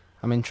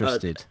 I'm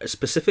interested.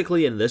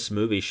 Specifically in this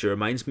movie, she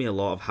reminds me a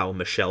lot of how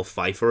Michelle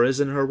Pfeiffer is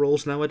in her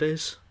roles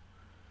nowadays.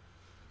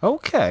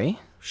 Okay.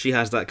 She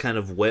has that kind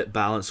of wit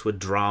balanced with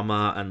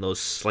drama and those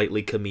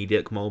slightly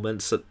comedic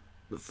moments.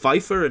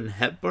 Pfeiffer and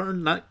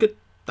Hepburn,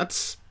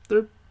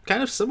 they're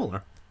kind of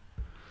similar.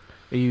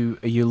 Are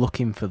you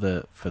looking for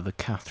the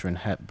Katherine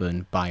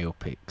Hepburn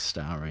biopic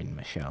starring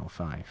Michelle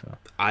Pfeiffer?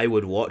 I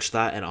would watch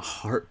that in a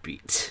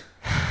heartbeat.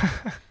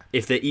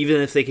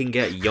 Even if they can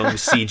get young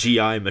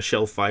CGI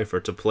Michelle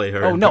Pfeiffer to play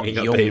her. Oh, not Bringing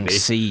Up young Baby.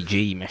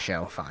 CG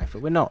Michelle Pfeiffer.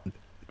 We're not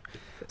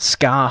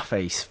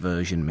Scarface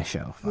version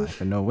Michelle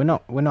Pfeiffer. No,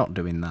 we're not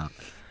doing that.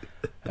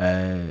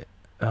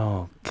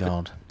 Oh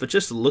God. But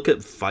just look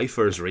at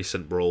Pfeiffer's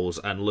recent roles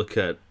and look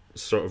at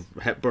sort of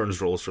Hepburn's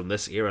roles from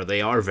this era.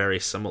 They are very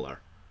similar.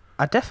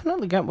 I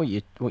definitely get what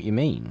you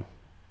mean.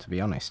 To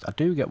be honest, I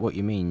do get what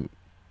you mean.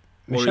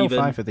 Michelle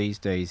Pfeiffer these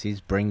days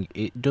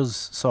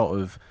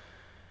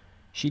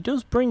she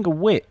does bring a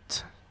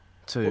wit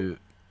to.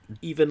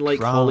 Even like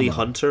drama. Holly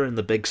Hunter in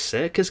The Big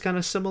Sick is kind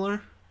of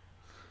similar.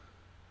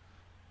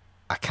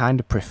 I kind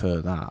of prefer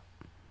that.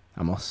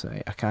 I must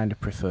say, I kind of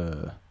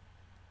prefer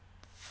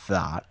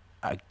that.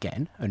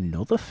 Again,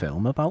 another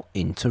film about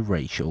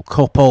interracial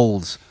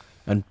couples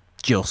and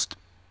just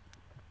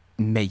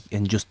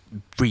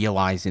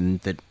realizing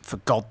that, for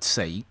God's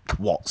sake,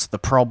 what's the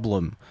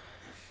problem?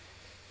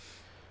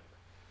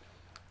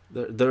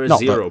 There is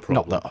zero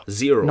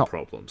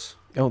problems.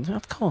 Oh,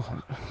 of course.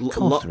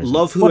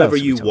 Love whoever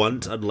you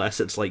want, unless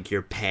it's like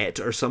your pet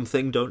or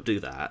something. Don't do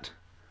that.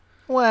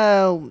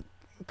 Well,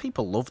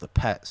 people love the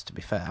pets, to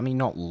be fair. I mean,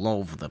 not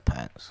love the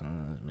pets.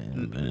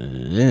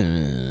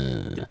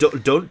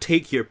 Don't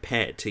take your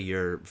pet to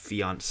your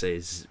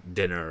fiance's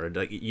dinner.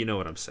 Like, you know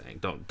what I'm saying.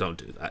 Don't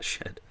do that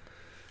shit.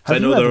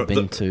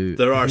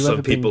 There are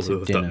some people who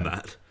have done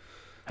that.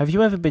 Have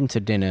you ever been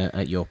to dinner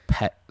at your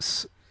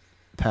pet's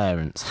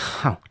parents'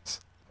 house?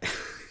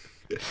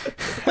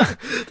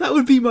 That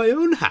would be my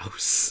own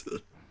house.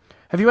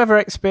 Have you ever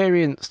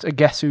experienced a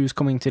guess who's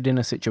coming to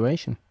dinner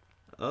situation?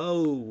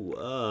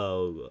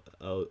 Oh,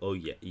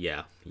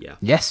 yeah.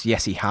 Yes,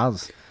 he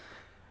has.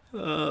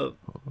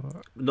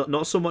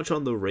 Not so much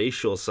on the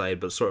racial side,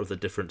 but sort of the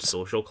different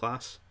social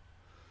class.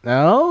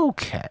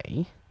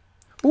 Okay.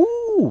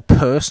 Ooh,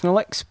 personal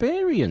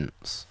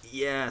experience.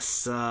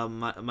 Yes,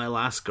 my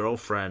last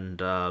girlfriend,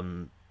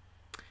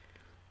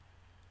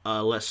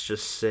 let's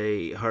just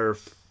say her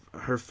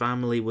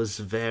family was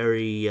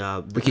very...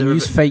 we can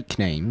use fake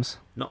names.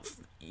 Well,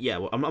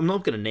 I'm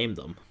not going to name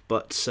them,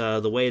 but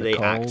the way they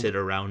acted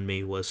around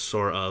me was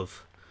sort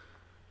of...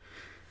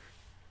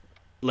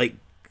 Like,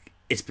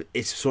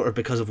 it's sort of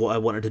because of what I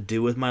wanted to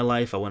do with my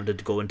life. I wanted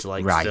to go into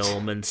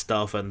film and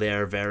stuff, and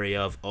they're very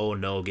oh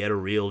no, get a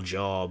real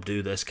job,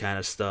 do this kind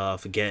of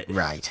stuff, get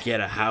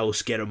a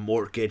house, get a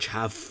mortgage,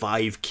 have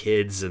 5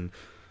 kids, and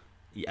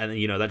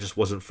that just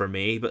wasn't for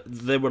me. But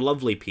they were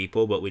lovely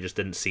people, but we just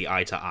didn't see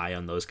eye to eye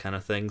on those kind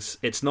of things.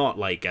 It's not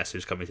like Guess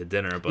Who's Coming to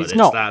Dinner, but it's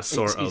that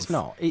sort of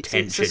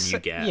tension you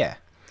get. Yeah,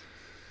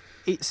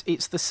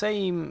 it's the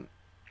same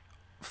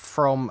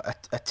from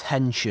a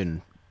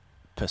tension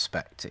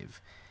perspective.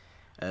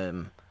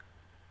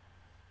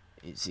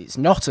 It's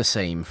not the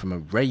same from a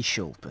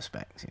racial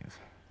perspective,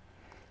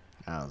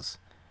 as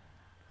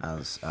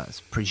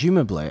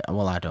presumably,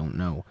 well, I don't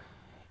know,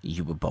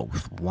 you were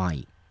both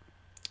white.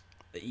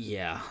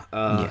 Yeah.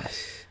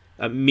 Yes.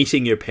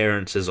 Meeting your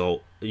parents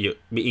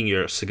meeting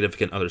your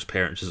significant other's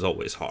parents is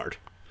always hard.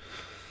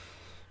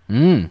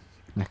 I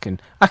can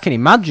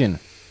imagine.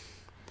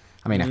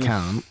 I mean, I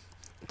can't,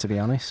 to be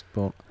honest,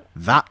 but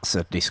that's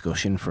a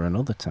discussion for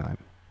another time.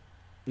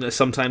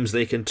 Sometimes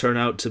they can turn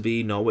out to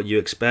be not what you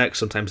expect.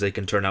 Sometimes they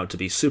can turn out to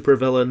be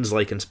supervillains,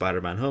 like in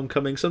Spider-Man: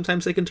 Homecoming.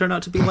 Sometimes they can turn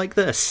out to be like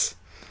this.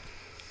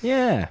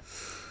 Yeah,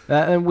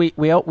 and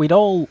we'd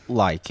all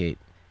like it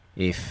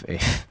if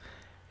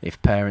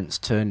parents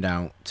turned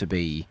out to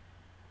be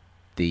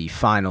the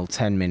final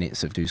 10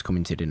 minutes of Who's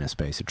Coming to Dinner,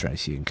 Spencer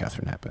Tracy and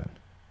Katherine Hepburn.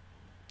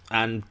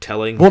 And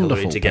telling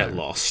Hillary to get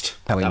lost.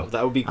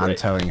 That would be great. And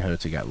telling her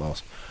to get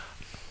lost.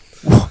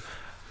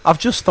 I've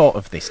just thought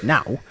of this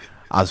now.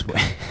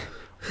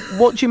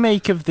 What do you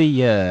make of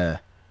the...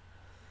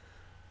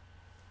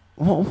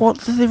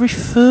 What do they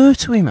refer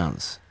to him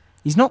as?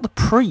 He's not the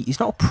priest. He's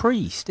not a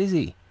priest, is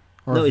he?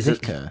 Or a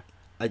vicar.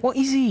 What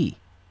is he?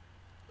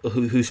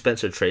 Who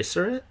Spencer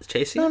Tracy?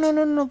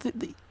 No.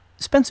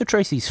 Spencer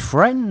Tracy's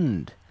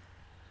friend.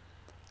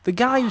 The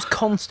guy who's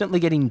constantly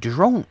getting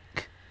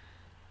drunk.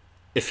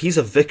 If he's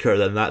a vicar,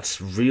 then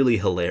that's really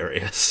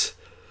hilarious.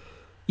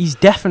 He's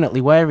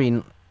definitely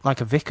wearing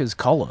like a vicar's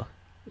collar.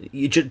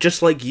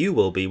 Just like you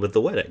will be with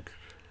the wedding.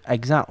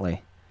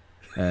 Exactly.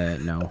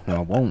 No, I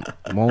won't.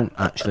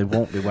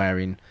 Won't be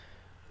wearing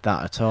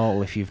that at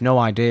all. If you've no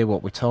idea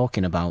what we're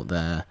talking about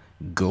there,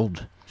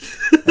 good.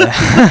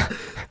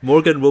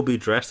 Morgan will be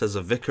dressed as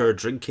a vicar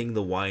drinking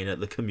the wine at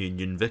the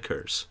communion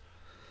vicars.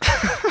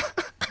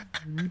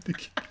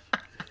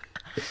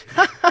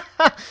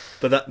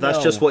 But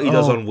that's just what he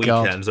does on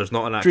weekends. God. There's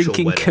not an actual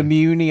drinking wedding.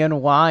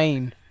 Communion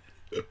wine.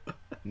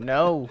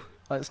 No,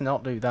 let's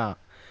not do that.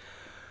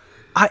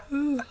 I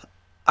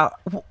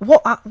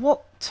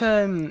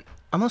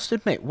must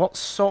admit, what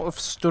sort of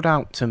stood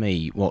out to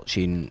me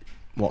watching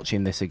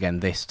this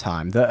again this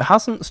time that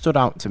hasn't stood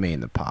out to me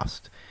in the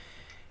past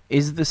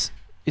is the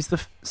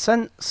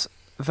sense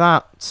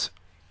that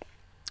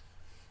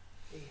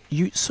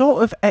you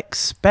sort of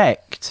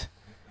expect.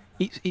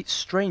 It's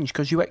strange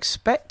because you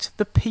expect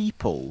the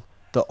people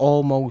that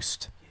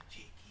almost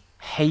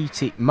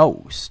hate it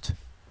most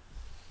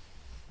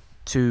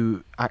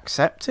to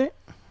accept it.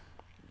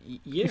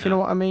 Yeah. If you know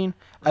what I mean.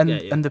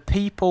 And the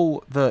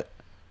people that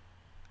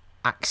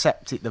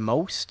accept it the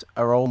most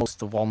are almost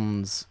the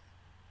ones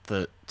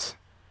that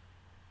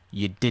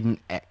you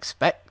didn't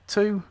expect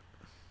to.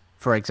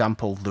 For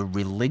example, the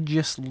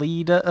religious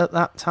leader at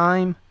that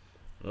time.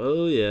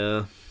 Oh,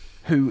 yeah.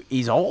 Who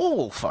is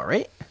all for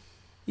it.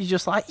 He's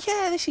just like,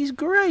 yeah, this is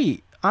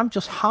great. I'm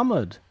just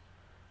hammered.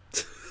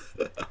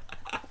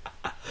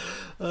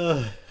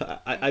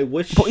 I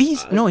wish... But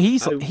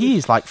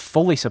he's like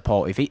fully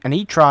supportive.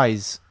 He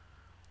tries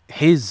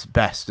his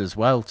best as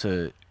well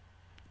to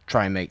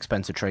try and make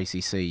Spencer Tracy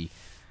see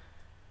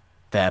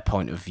their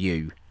point of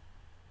view.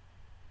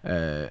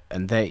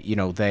 And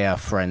they are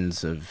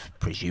friends of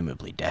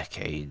presumably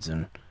decades,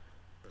 and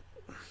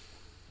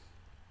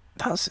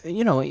that's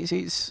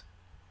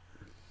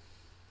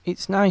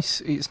it's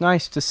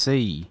nice to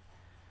see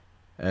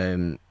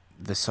the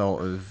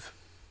sort of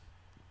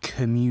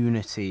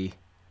community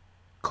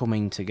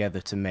coming together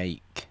to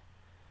make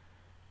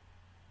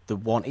the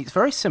one. It's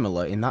very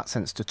similar in that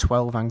sense to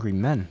 12 Angry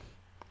Men.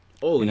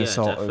 Oh, in yeah, a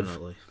sort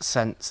definitely. of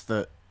sense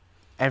that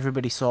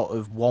everybody sort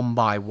of one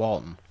by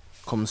one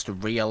comes to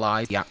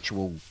realise the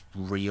actual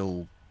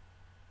real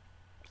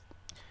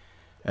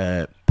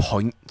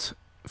point,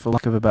 for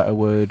lack of a better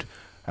word,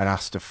 and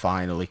has to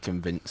finally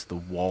convince the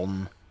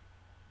one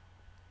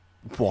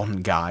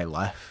guy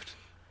left.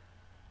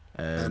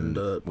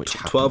 Which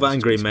 12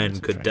 Angry Men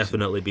could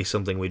definitely be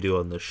something we do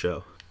on this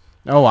show.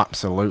 Oh,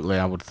 absolutely,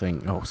 I would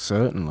think. Oh,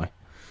 certainly.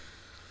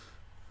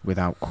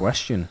 Without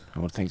question. I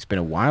would think it's been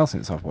a while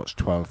since I've watched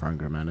 12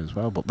 Angry Men as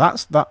well. But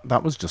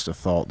that was just a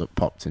thought that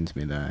popped into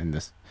me there in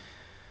this.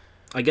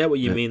 I get what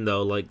you mean,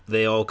 though. Like,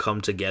 they all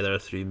come together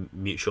through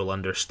mutual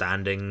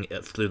understanding,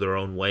 through their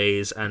own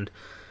ways, and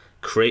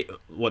create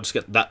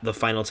the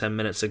final 10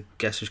 minutes of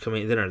Guess Who's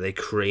Coming to Dinner. They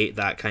create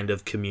that kind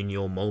of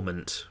communal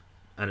moment,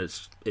 and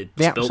it's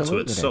built to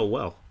it so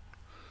well.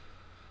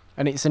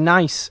 And it's a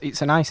nice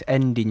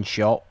ending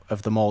shot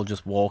of them all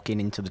just walking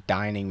into the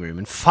dining room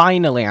and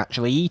finally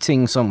actually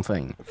eating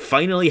something.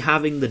 Finally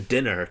having the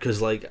dinner, because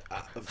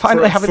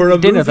finally having the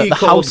dinner that the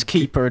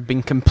housekeeper had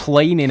been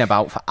complaining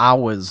about for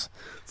hours.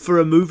 For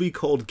a movie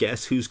called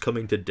Guess Who's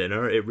Coming to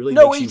Dinner, it really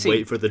makes you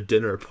wait for the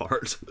dinner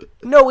part.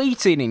 No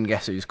eating in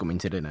Guess Who's Coming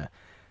to Dinner.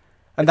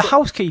 And the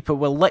housekeeper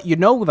will let you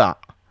know that.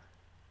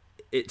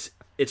 It's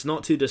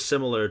not too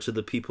dissimilar to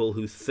the people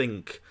who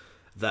think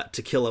that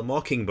To Kill a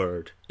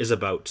Mockingbird is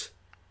about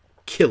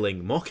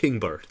killing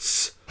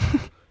mockingbirds.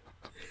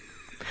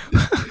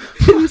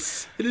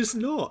 It is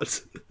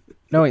not.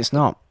 No, it's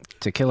not.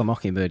 To Kill a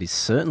Mockingbird is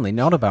certainly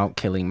not about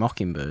killing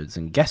mockingbirds.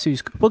 And Guess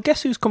Who's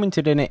Coming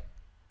to Dinner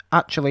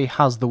actually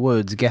has the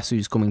words Guess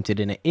Who's Coming to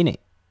Dinner in it.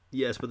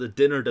 Yes, but the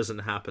dinner doesn't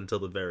happen till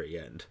the very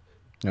end.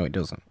 No, it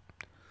doesn't.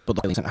 But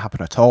that doesn't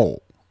happen at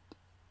all.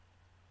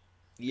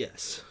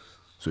 Yes.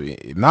 So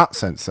in that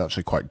sense, it's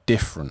actually quite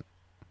different.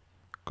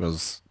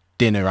 Because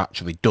dinner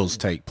actually does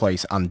take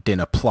place and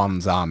dinner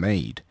plans are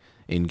made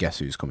in Guess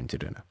Who's Coming to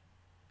Dinner.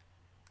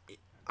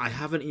 I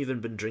haven't even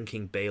been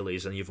drinking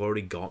Baileys and you've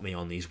already got me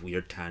on these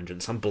weird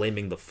tangents. I'm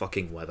blaming the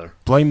fucking weather.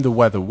 Blame the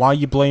weather. Why are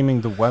you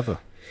blaming the weather?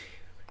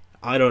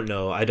 I don't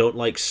know. I don't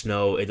like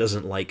snow. It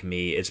doesn't like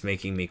me. It's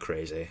making me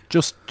crazy.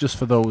 Just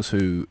for those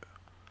who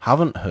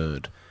haven't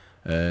heard,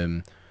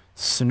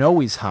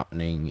 snow is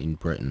happening in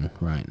Britain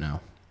right now.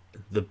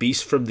 The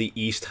beast from the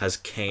east has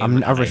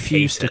came. I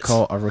refuse to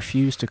call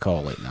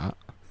it that.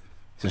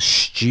 It's a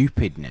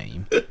stupid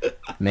name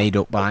made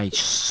up by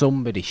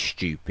somebody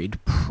stupid,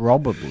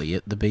 probably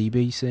at the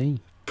BBC.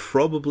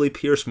 Probably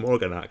Piers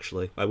Morgan,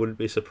 actually. I wouldn't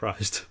be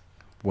surprised.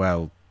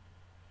 Well,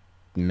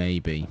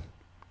 maybe.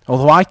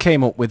 Although I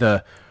came up with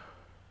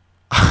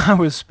I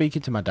was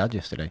speaking to my dad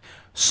yesterday.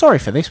 Sorry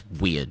for this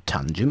weird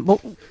tangent,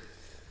 but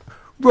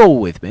roll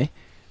with me,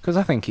 because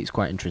I think it's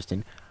quite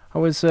interesting. I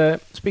was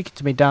speaking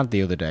to my dad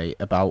the other day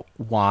about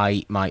why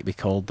it might be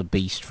called the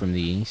Beast from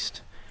the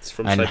East. It's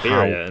from and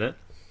Siberia, isn't it?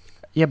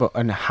 Yeah,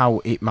 and how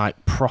it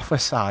might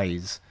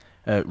prophesize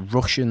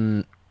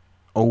Russian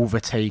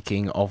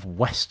overtaking of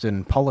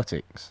Western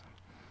politics.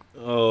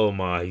 Oh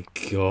my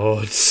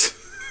god.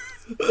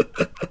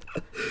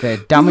 They're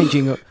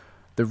damaging.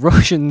 The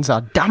Russians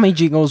are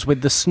damaging us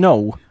with the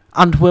snow,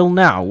 and will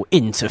now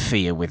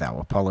interfere with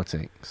our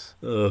politics.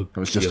 Oh, it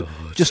was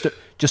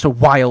just a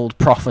wild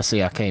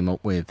prophecy I came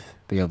up with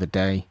the other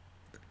day.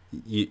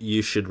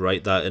 You should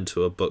write that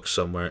into a book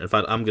somewhere. In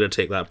fact, I'm going to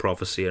take that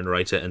prophecy and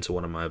write it into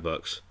one of my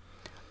books.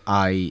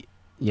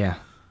 Yeah.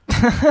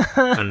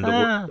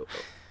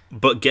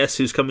 But Guess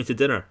Who's Coming to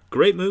Dinner?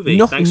 Great movie.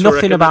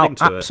 Nothing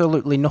about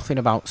absolutely nothing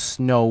about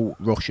snow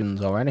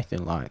Russians or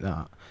anything like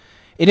that.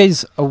 It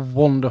is a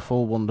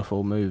wonderful,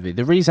 wonderful movie.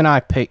 The reason I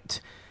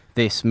picked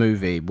this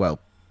movie, well,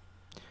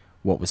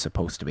 what was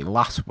supposed to be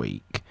last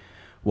week,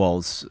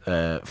 was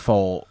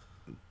for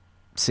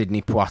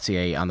Sidney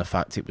Poitier and the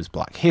fact it was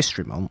Black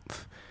History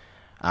Month,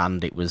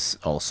 and it was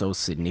also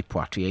Sidney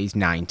Poitier's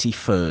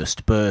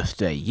 91st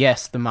birthday.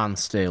 Yes, the man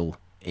still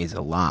is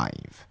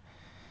alive,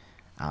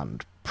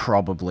 and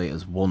probably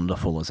as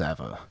wonderful as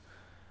ever.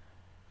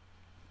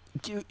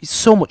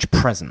 So much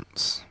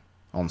presence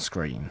on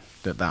screen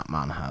that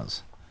man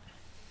has.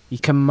 He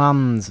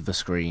commands the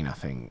screen, I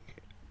think.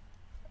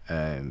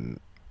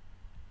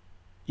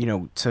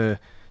 To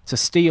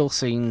steal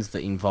scenes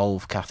that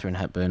involve Katherine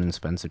Hepburn and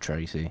Spencer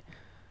Tracy,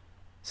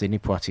 Sidney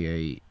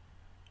Poitier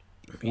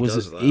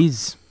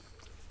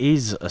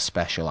is a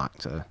special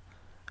actor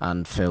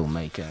and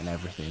filmmaker and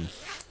everything.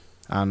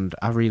 And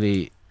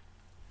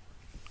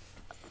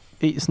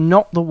it's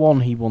not the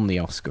one he won the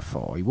Oscar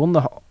for. He won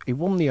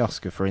the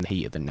Oscar for In the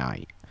Heat of the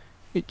Night,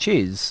 which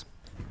is,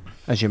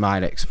 as you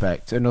might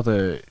expect,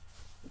 another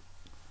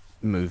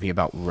movie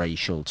about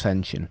racial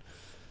tension.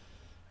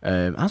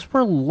 As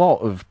for a lot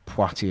of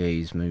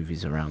Poitier's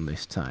movies around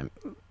this time,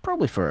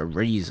 probably for a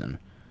reason.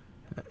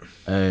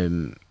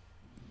 But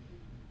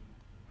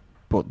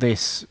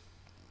this,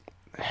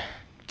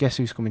 Guess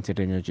Who's Coming to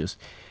Dinner?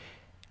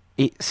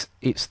 It's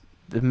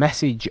the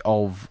message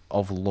of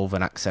love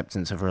and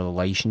acceptance of a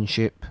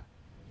relationship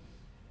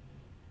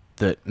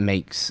that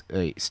makes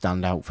it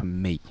stand out for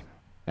me.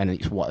 And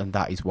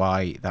that is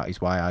why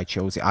I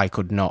chose it. I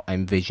could not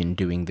envision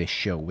doing this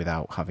show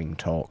without having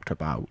talked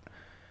about,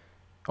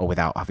 or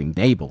without having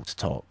been able to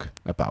talk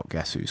about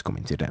Guess Who's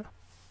Coming to Dinner.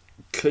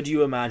 Could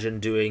you imagine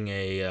doing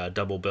a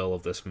double bill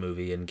of this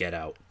movie and Get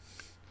Out?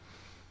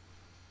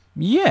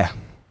 Yeah.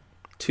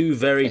 Two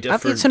very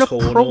different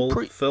tonal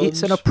films.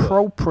 It's an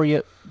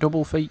appropriate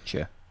double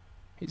feature.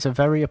 It's a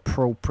very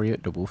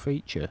appropriate double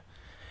feature.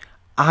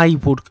 I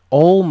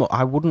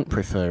wouldn't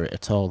prefer it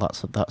at all.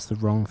 That's the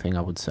wrong thing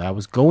I would say. I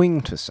was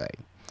going to say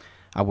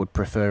I would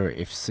prefer it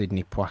if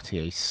Sidney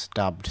Poitier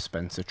stabbed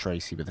Spencer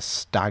Tracy with a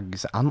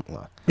stag's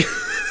antler.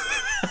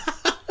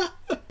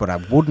 But I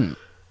wouldn't.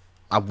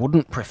 I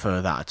wouldn't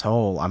prefer that at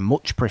all. I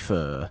much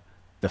prefer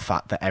the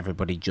fact that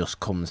everybody just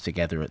comes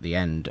together at the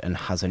end and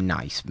has a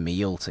nice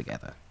meal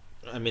together.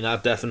 I mean,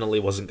 that definitely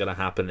wasn't going to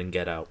happen in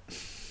Get Out.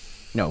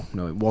 No,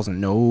 it wasn't.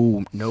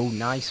 No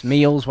nice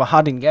meals were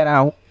had in Get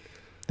Out.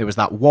 There was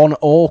that one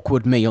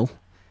awkward meal.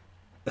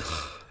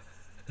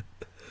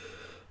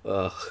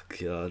 Oh,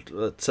 God.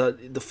 But,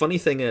 the funny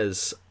thing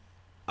is,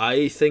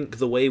 I think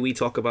the way we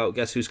talk about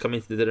Guess Who's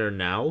Coming to Dinner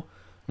now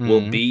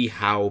will be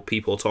how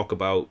people talk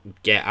about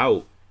Get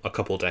Out a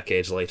couple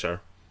decades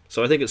later.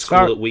 So I think it's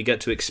cool that we get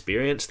to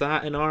experience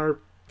that in our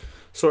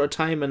sort of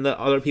time, and that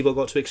other people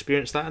got to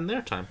experience that in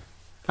their time.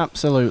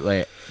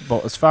 Absolutely.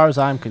 But as far as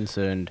I'm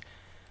concerned,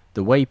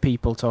 the way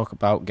people talk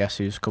about Guess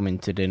Who's Coming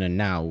to Dinner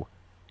now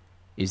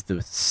is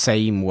the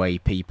same way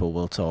people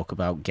will talk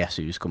about Guess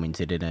Who's Coming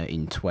to Dinner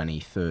in 20,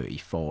 30,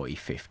 40,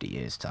 50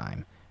 years'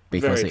 time.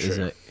 Because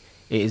it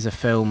is a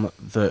film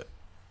that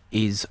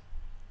is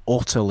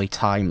utterly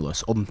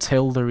timeless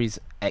until there is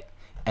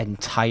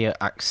entire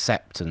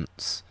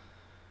acceptance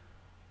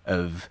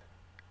of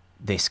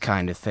this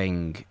kind of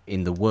thing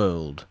in the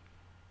world.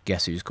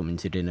 Guess Who's Coming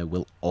to Dinner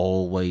will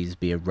always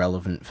be a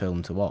relevant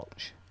film to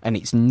watch. And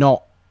it's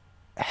not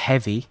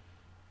heavy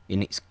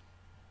in its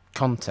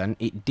content.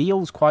 It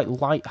deals quite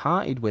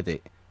light-hearted with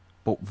it,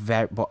 but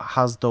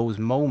has those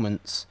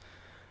moments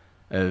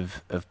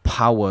of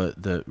power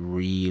that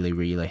really,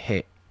 really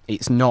hit.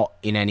 It's not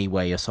in any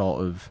way a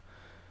sort of,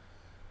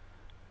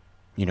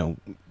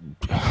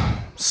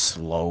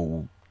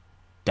 slow,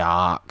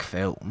 dark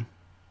film.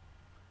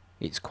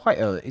 It's quite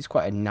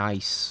a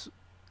nice,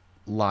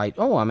 light.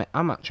 Oh,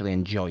 I'm actually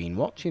enjoying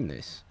watching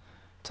this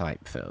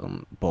type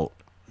film. But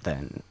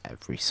then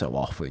every so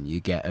often you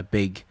get a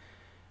big,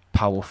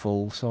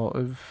 powerful sort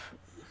of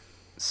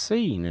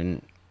scene,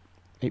 and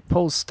it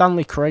pulls.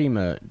 Stanley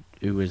Kramer,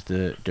 who was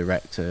the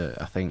director,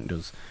 I think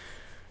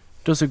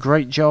does a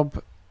great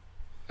job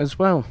as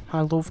well.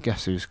 I love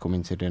Guess Who's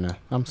Coming to Dinner.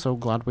 I'm so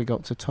glad we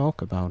got to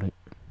talk about it.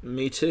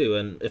 Me too,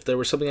 and if there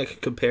was something I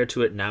could compare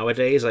to it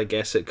nowadays, I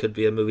guess it could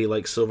be a movie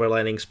like Silver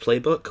Linings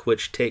Playbook,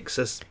 which takes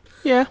a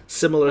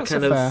similar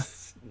kind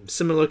of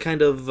similar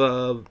kind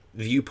of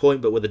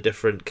viewpoint, but with a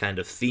different kind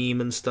of theme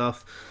and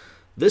stuff.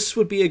 This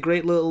would be a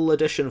great little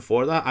addition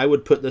for that. I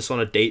would put this on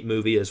a date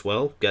movie as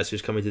well. Guess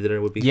Who's Coming to Dinner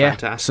would be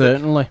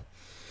fantastic.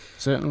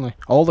 Certainly.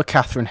 All the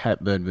Katherine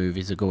Hepburn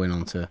movies are going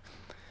onto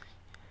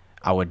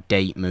our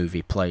date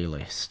movie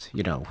playlist.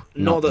 You know,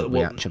 not that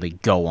we actually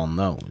go on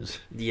those.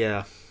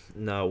 Yeah,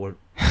 no,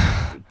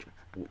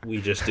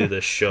 we just do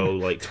this show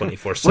like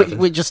 24/7.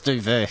 We just do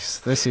this.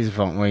 This is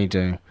what we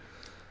do.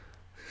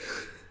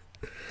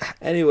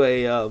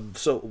 Anyway,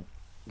 so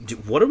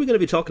what are we going to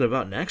be talking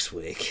about next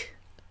week?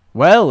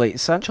 Well,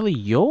 it's actually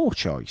your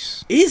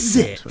choice. Is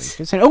it?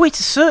 Oh, it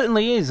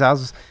certainly is.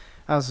 As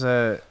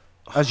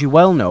you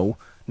well know,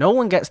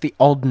 Nolan gets the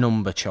odd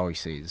number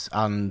choices,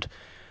 and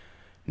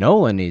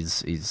Nolan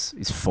is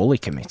fully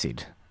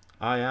committed.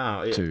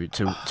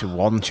 To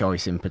one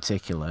choice in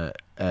particular,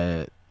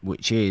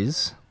 which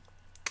is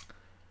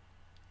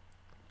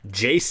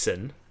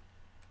Jason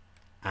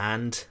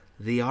and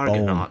the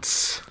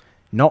Argonauts.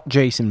 Not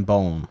Jason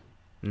Bourne.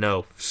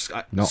 No,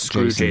 not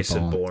screw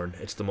Jason Bourne.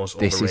 It's the most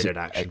overrated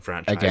action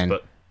franchise. Again,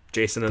 but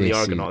Jason and the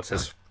Argonauts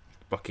is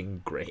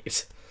fucking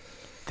great.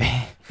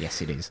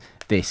 Yes, it is.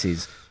 This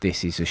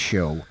is a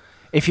show.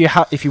 If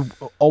you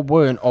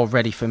weren't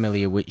already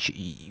familiar, which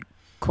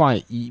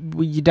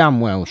you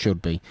damn well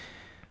should be,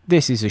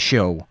 this is a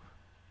show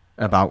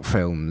about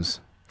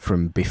films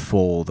from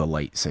before the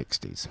late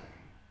 60s.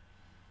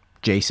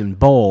 Jason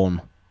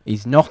Bourne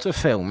is not a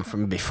film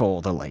from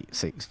before the late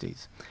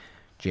 60s.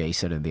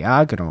 Jason and the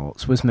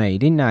Argonauts was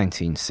made in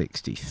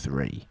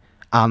 1963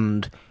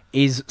 and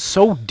is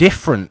so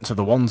different to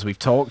the ones we've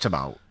talked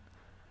about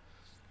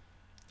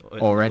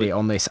already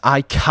on this.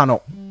 I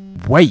cannot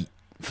wait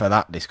for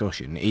that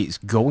discussion. It's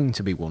going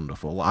to be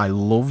wonderful. I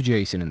love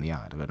Jason and the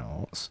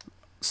Argonauts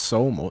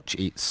so much.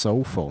 It's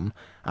so fun,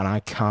 and I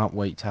can't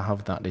wait to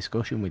have that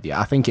discussion with you.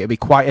 I think it'll be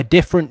quite a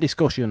different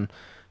discussion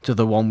to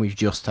the one we've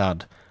just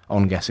had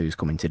on Guess Who's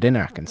Coming to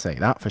Dinner. I can say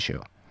that for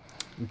sure.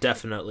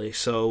 Definitely.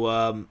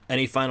 So,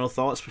 any final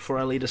thoughts before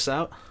I lead us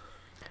out?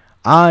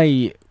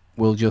 I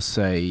will just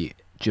say,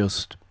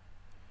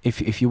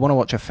 if you want to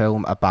watch a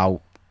film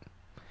about,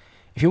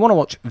 if you want to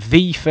watch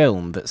the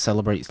film that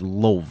celebrates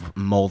love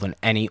more than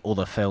any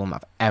other film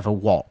I've ever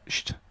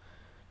watched,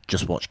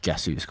 just watch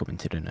Guess Who's Coming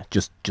to Dinner.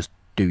 Just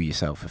do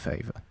yourself a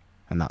favour,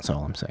 and that's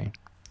all I'm saying.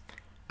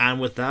 And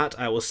with that,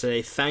 I will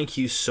say thank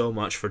you so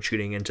much for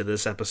tuning into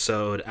this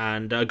episode,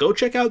 and go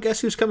check out Guess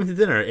Who's Coming to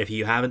Dinner if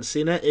you haven't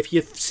seen it. If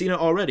you've seen it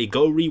already,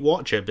 go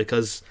rewatch it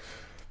because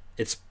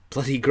it's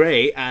bloody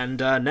great. And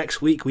next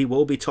week we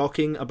will be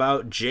talking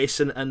about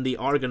Jason and the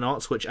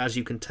Argonauts, which, as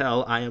you can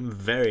tell, I am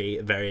very,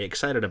 very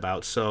excited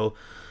about. So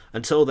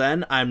until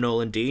then, I'm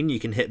Nolan Dean.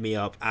 You can hit me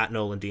up at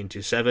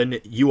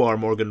NolanDean27. You are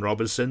Morgan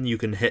Robinson. You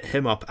can hit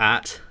him up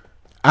at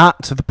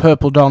the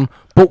Purple Dawn,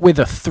 but with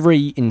a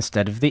 3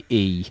 instead of the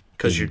E.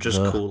 Because you're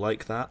just cool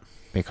like that.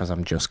 Because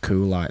I'm just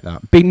cool like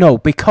that.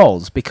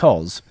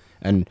 Because,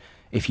 and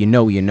if you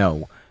know, you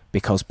know,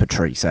 because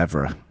Patrice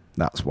Evra.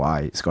 That's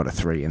why it's got a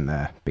 3 in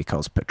there.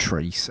 Because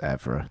Patrice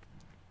Evra.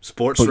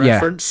 Sports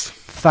reference. Yeah,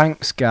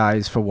 thanks,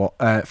 guys, for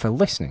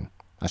listening,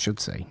 I should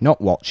say. Not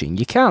watching.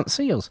 You can't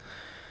see us.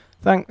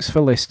 Thanks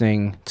for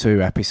listening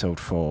to episode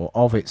 4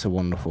 of It's a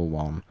Wonderful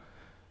One.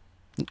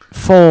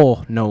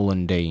 For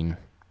Nolan Dean,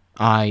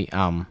 I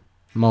am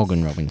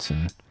Morgan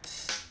Robinson.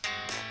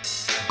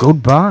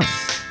 Goodbye.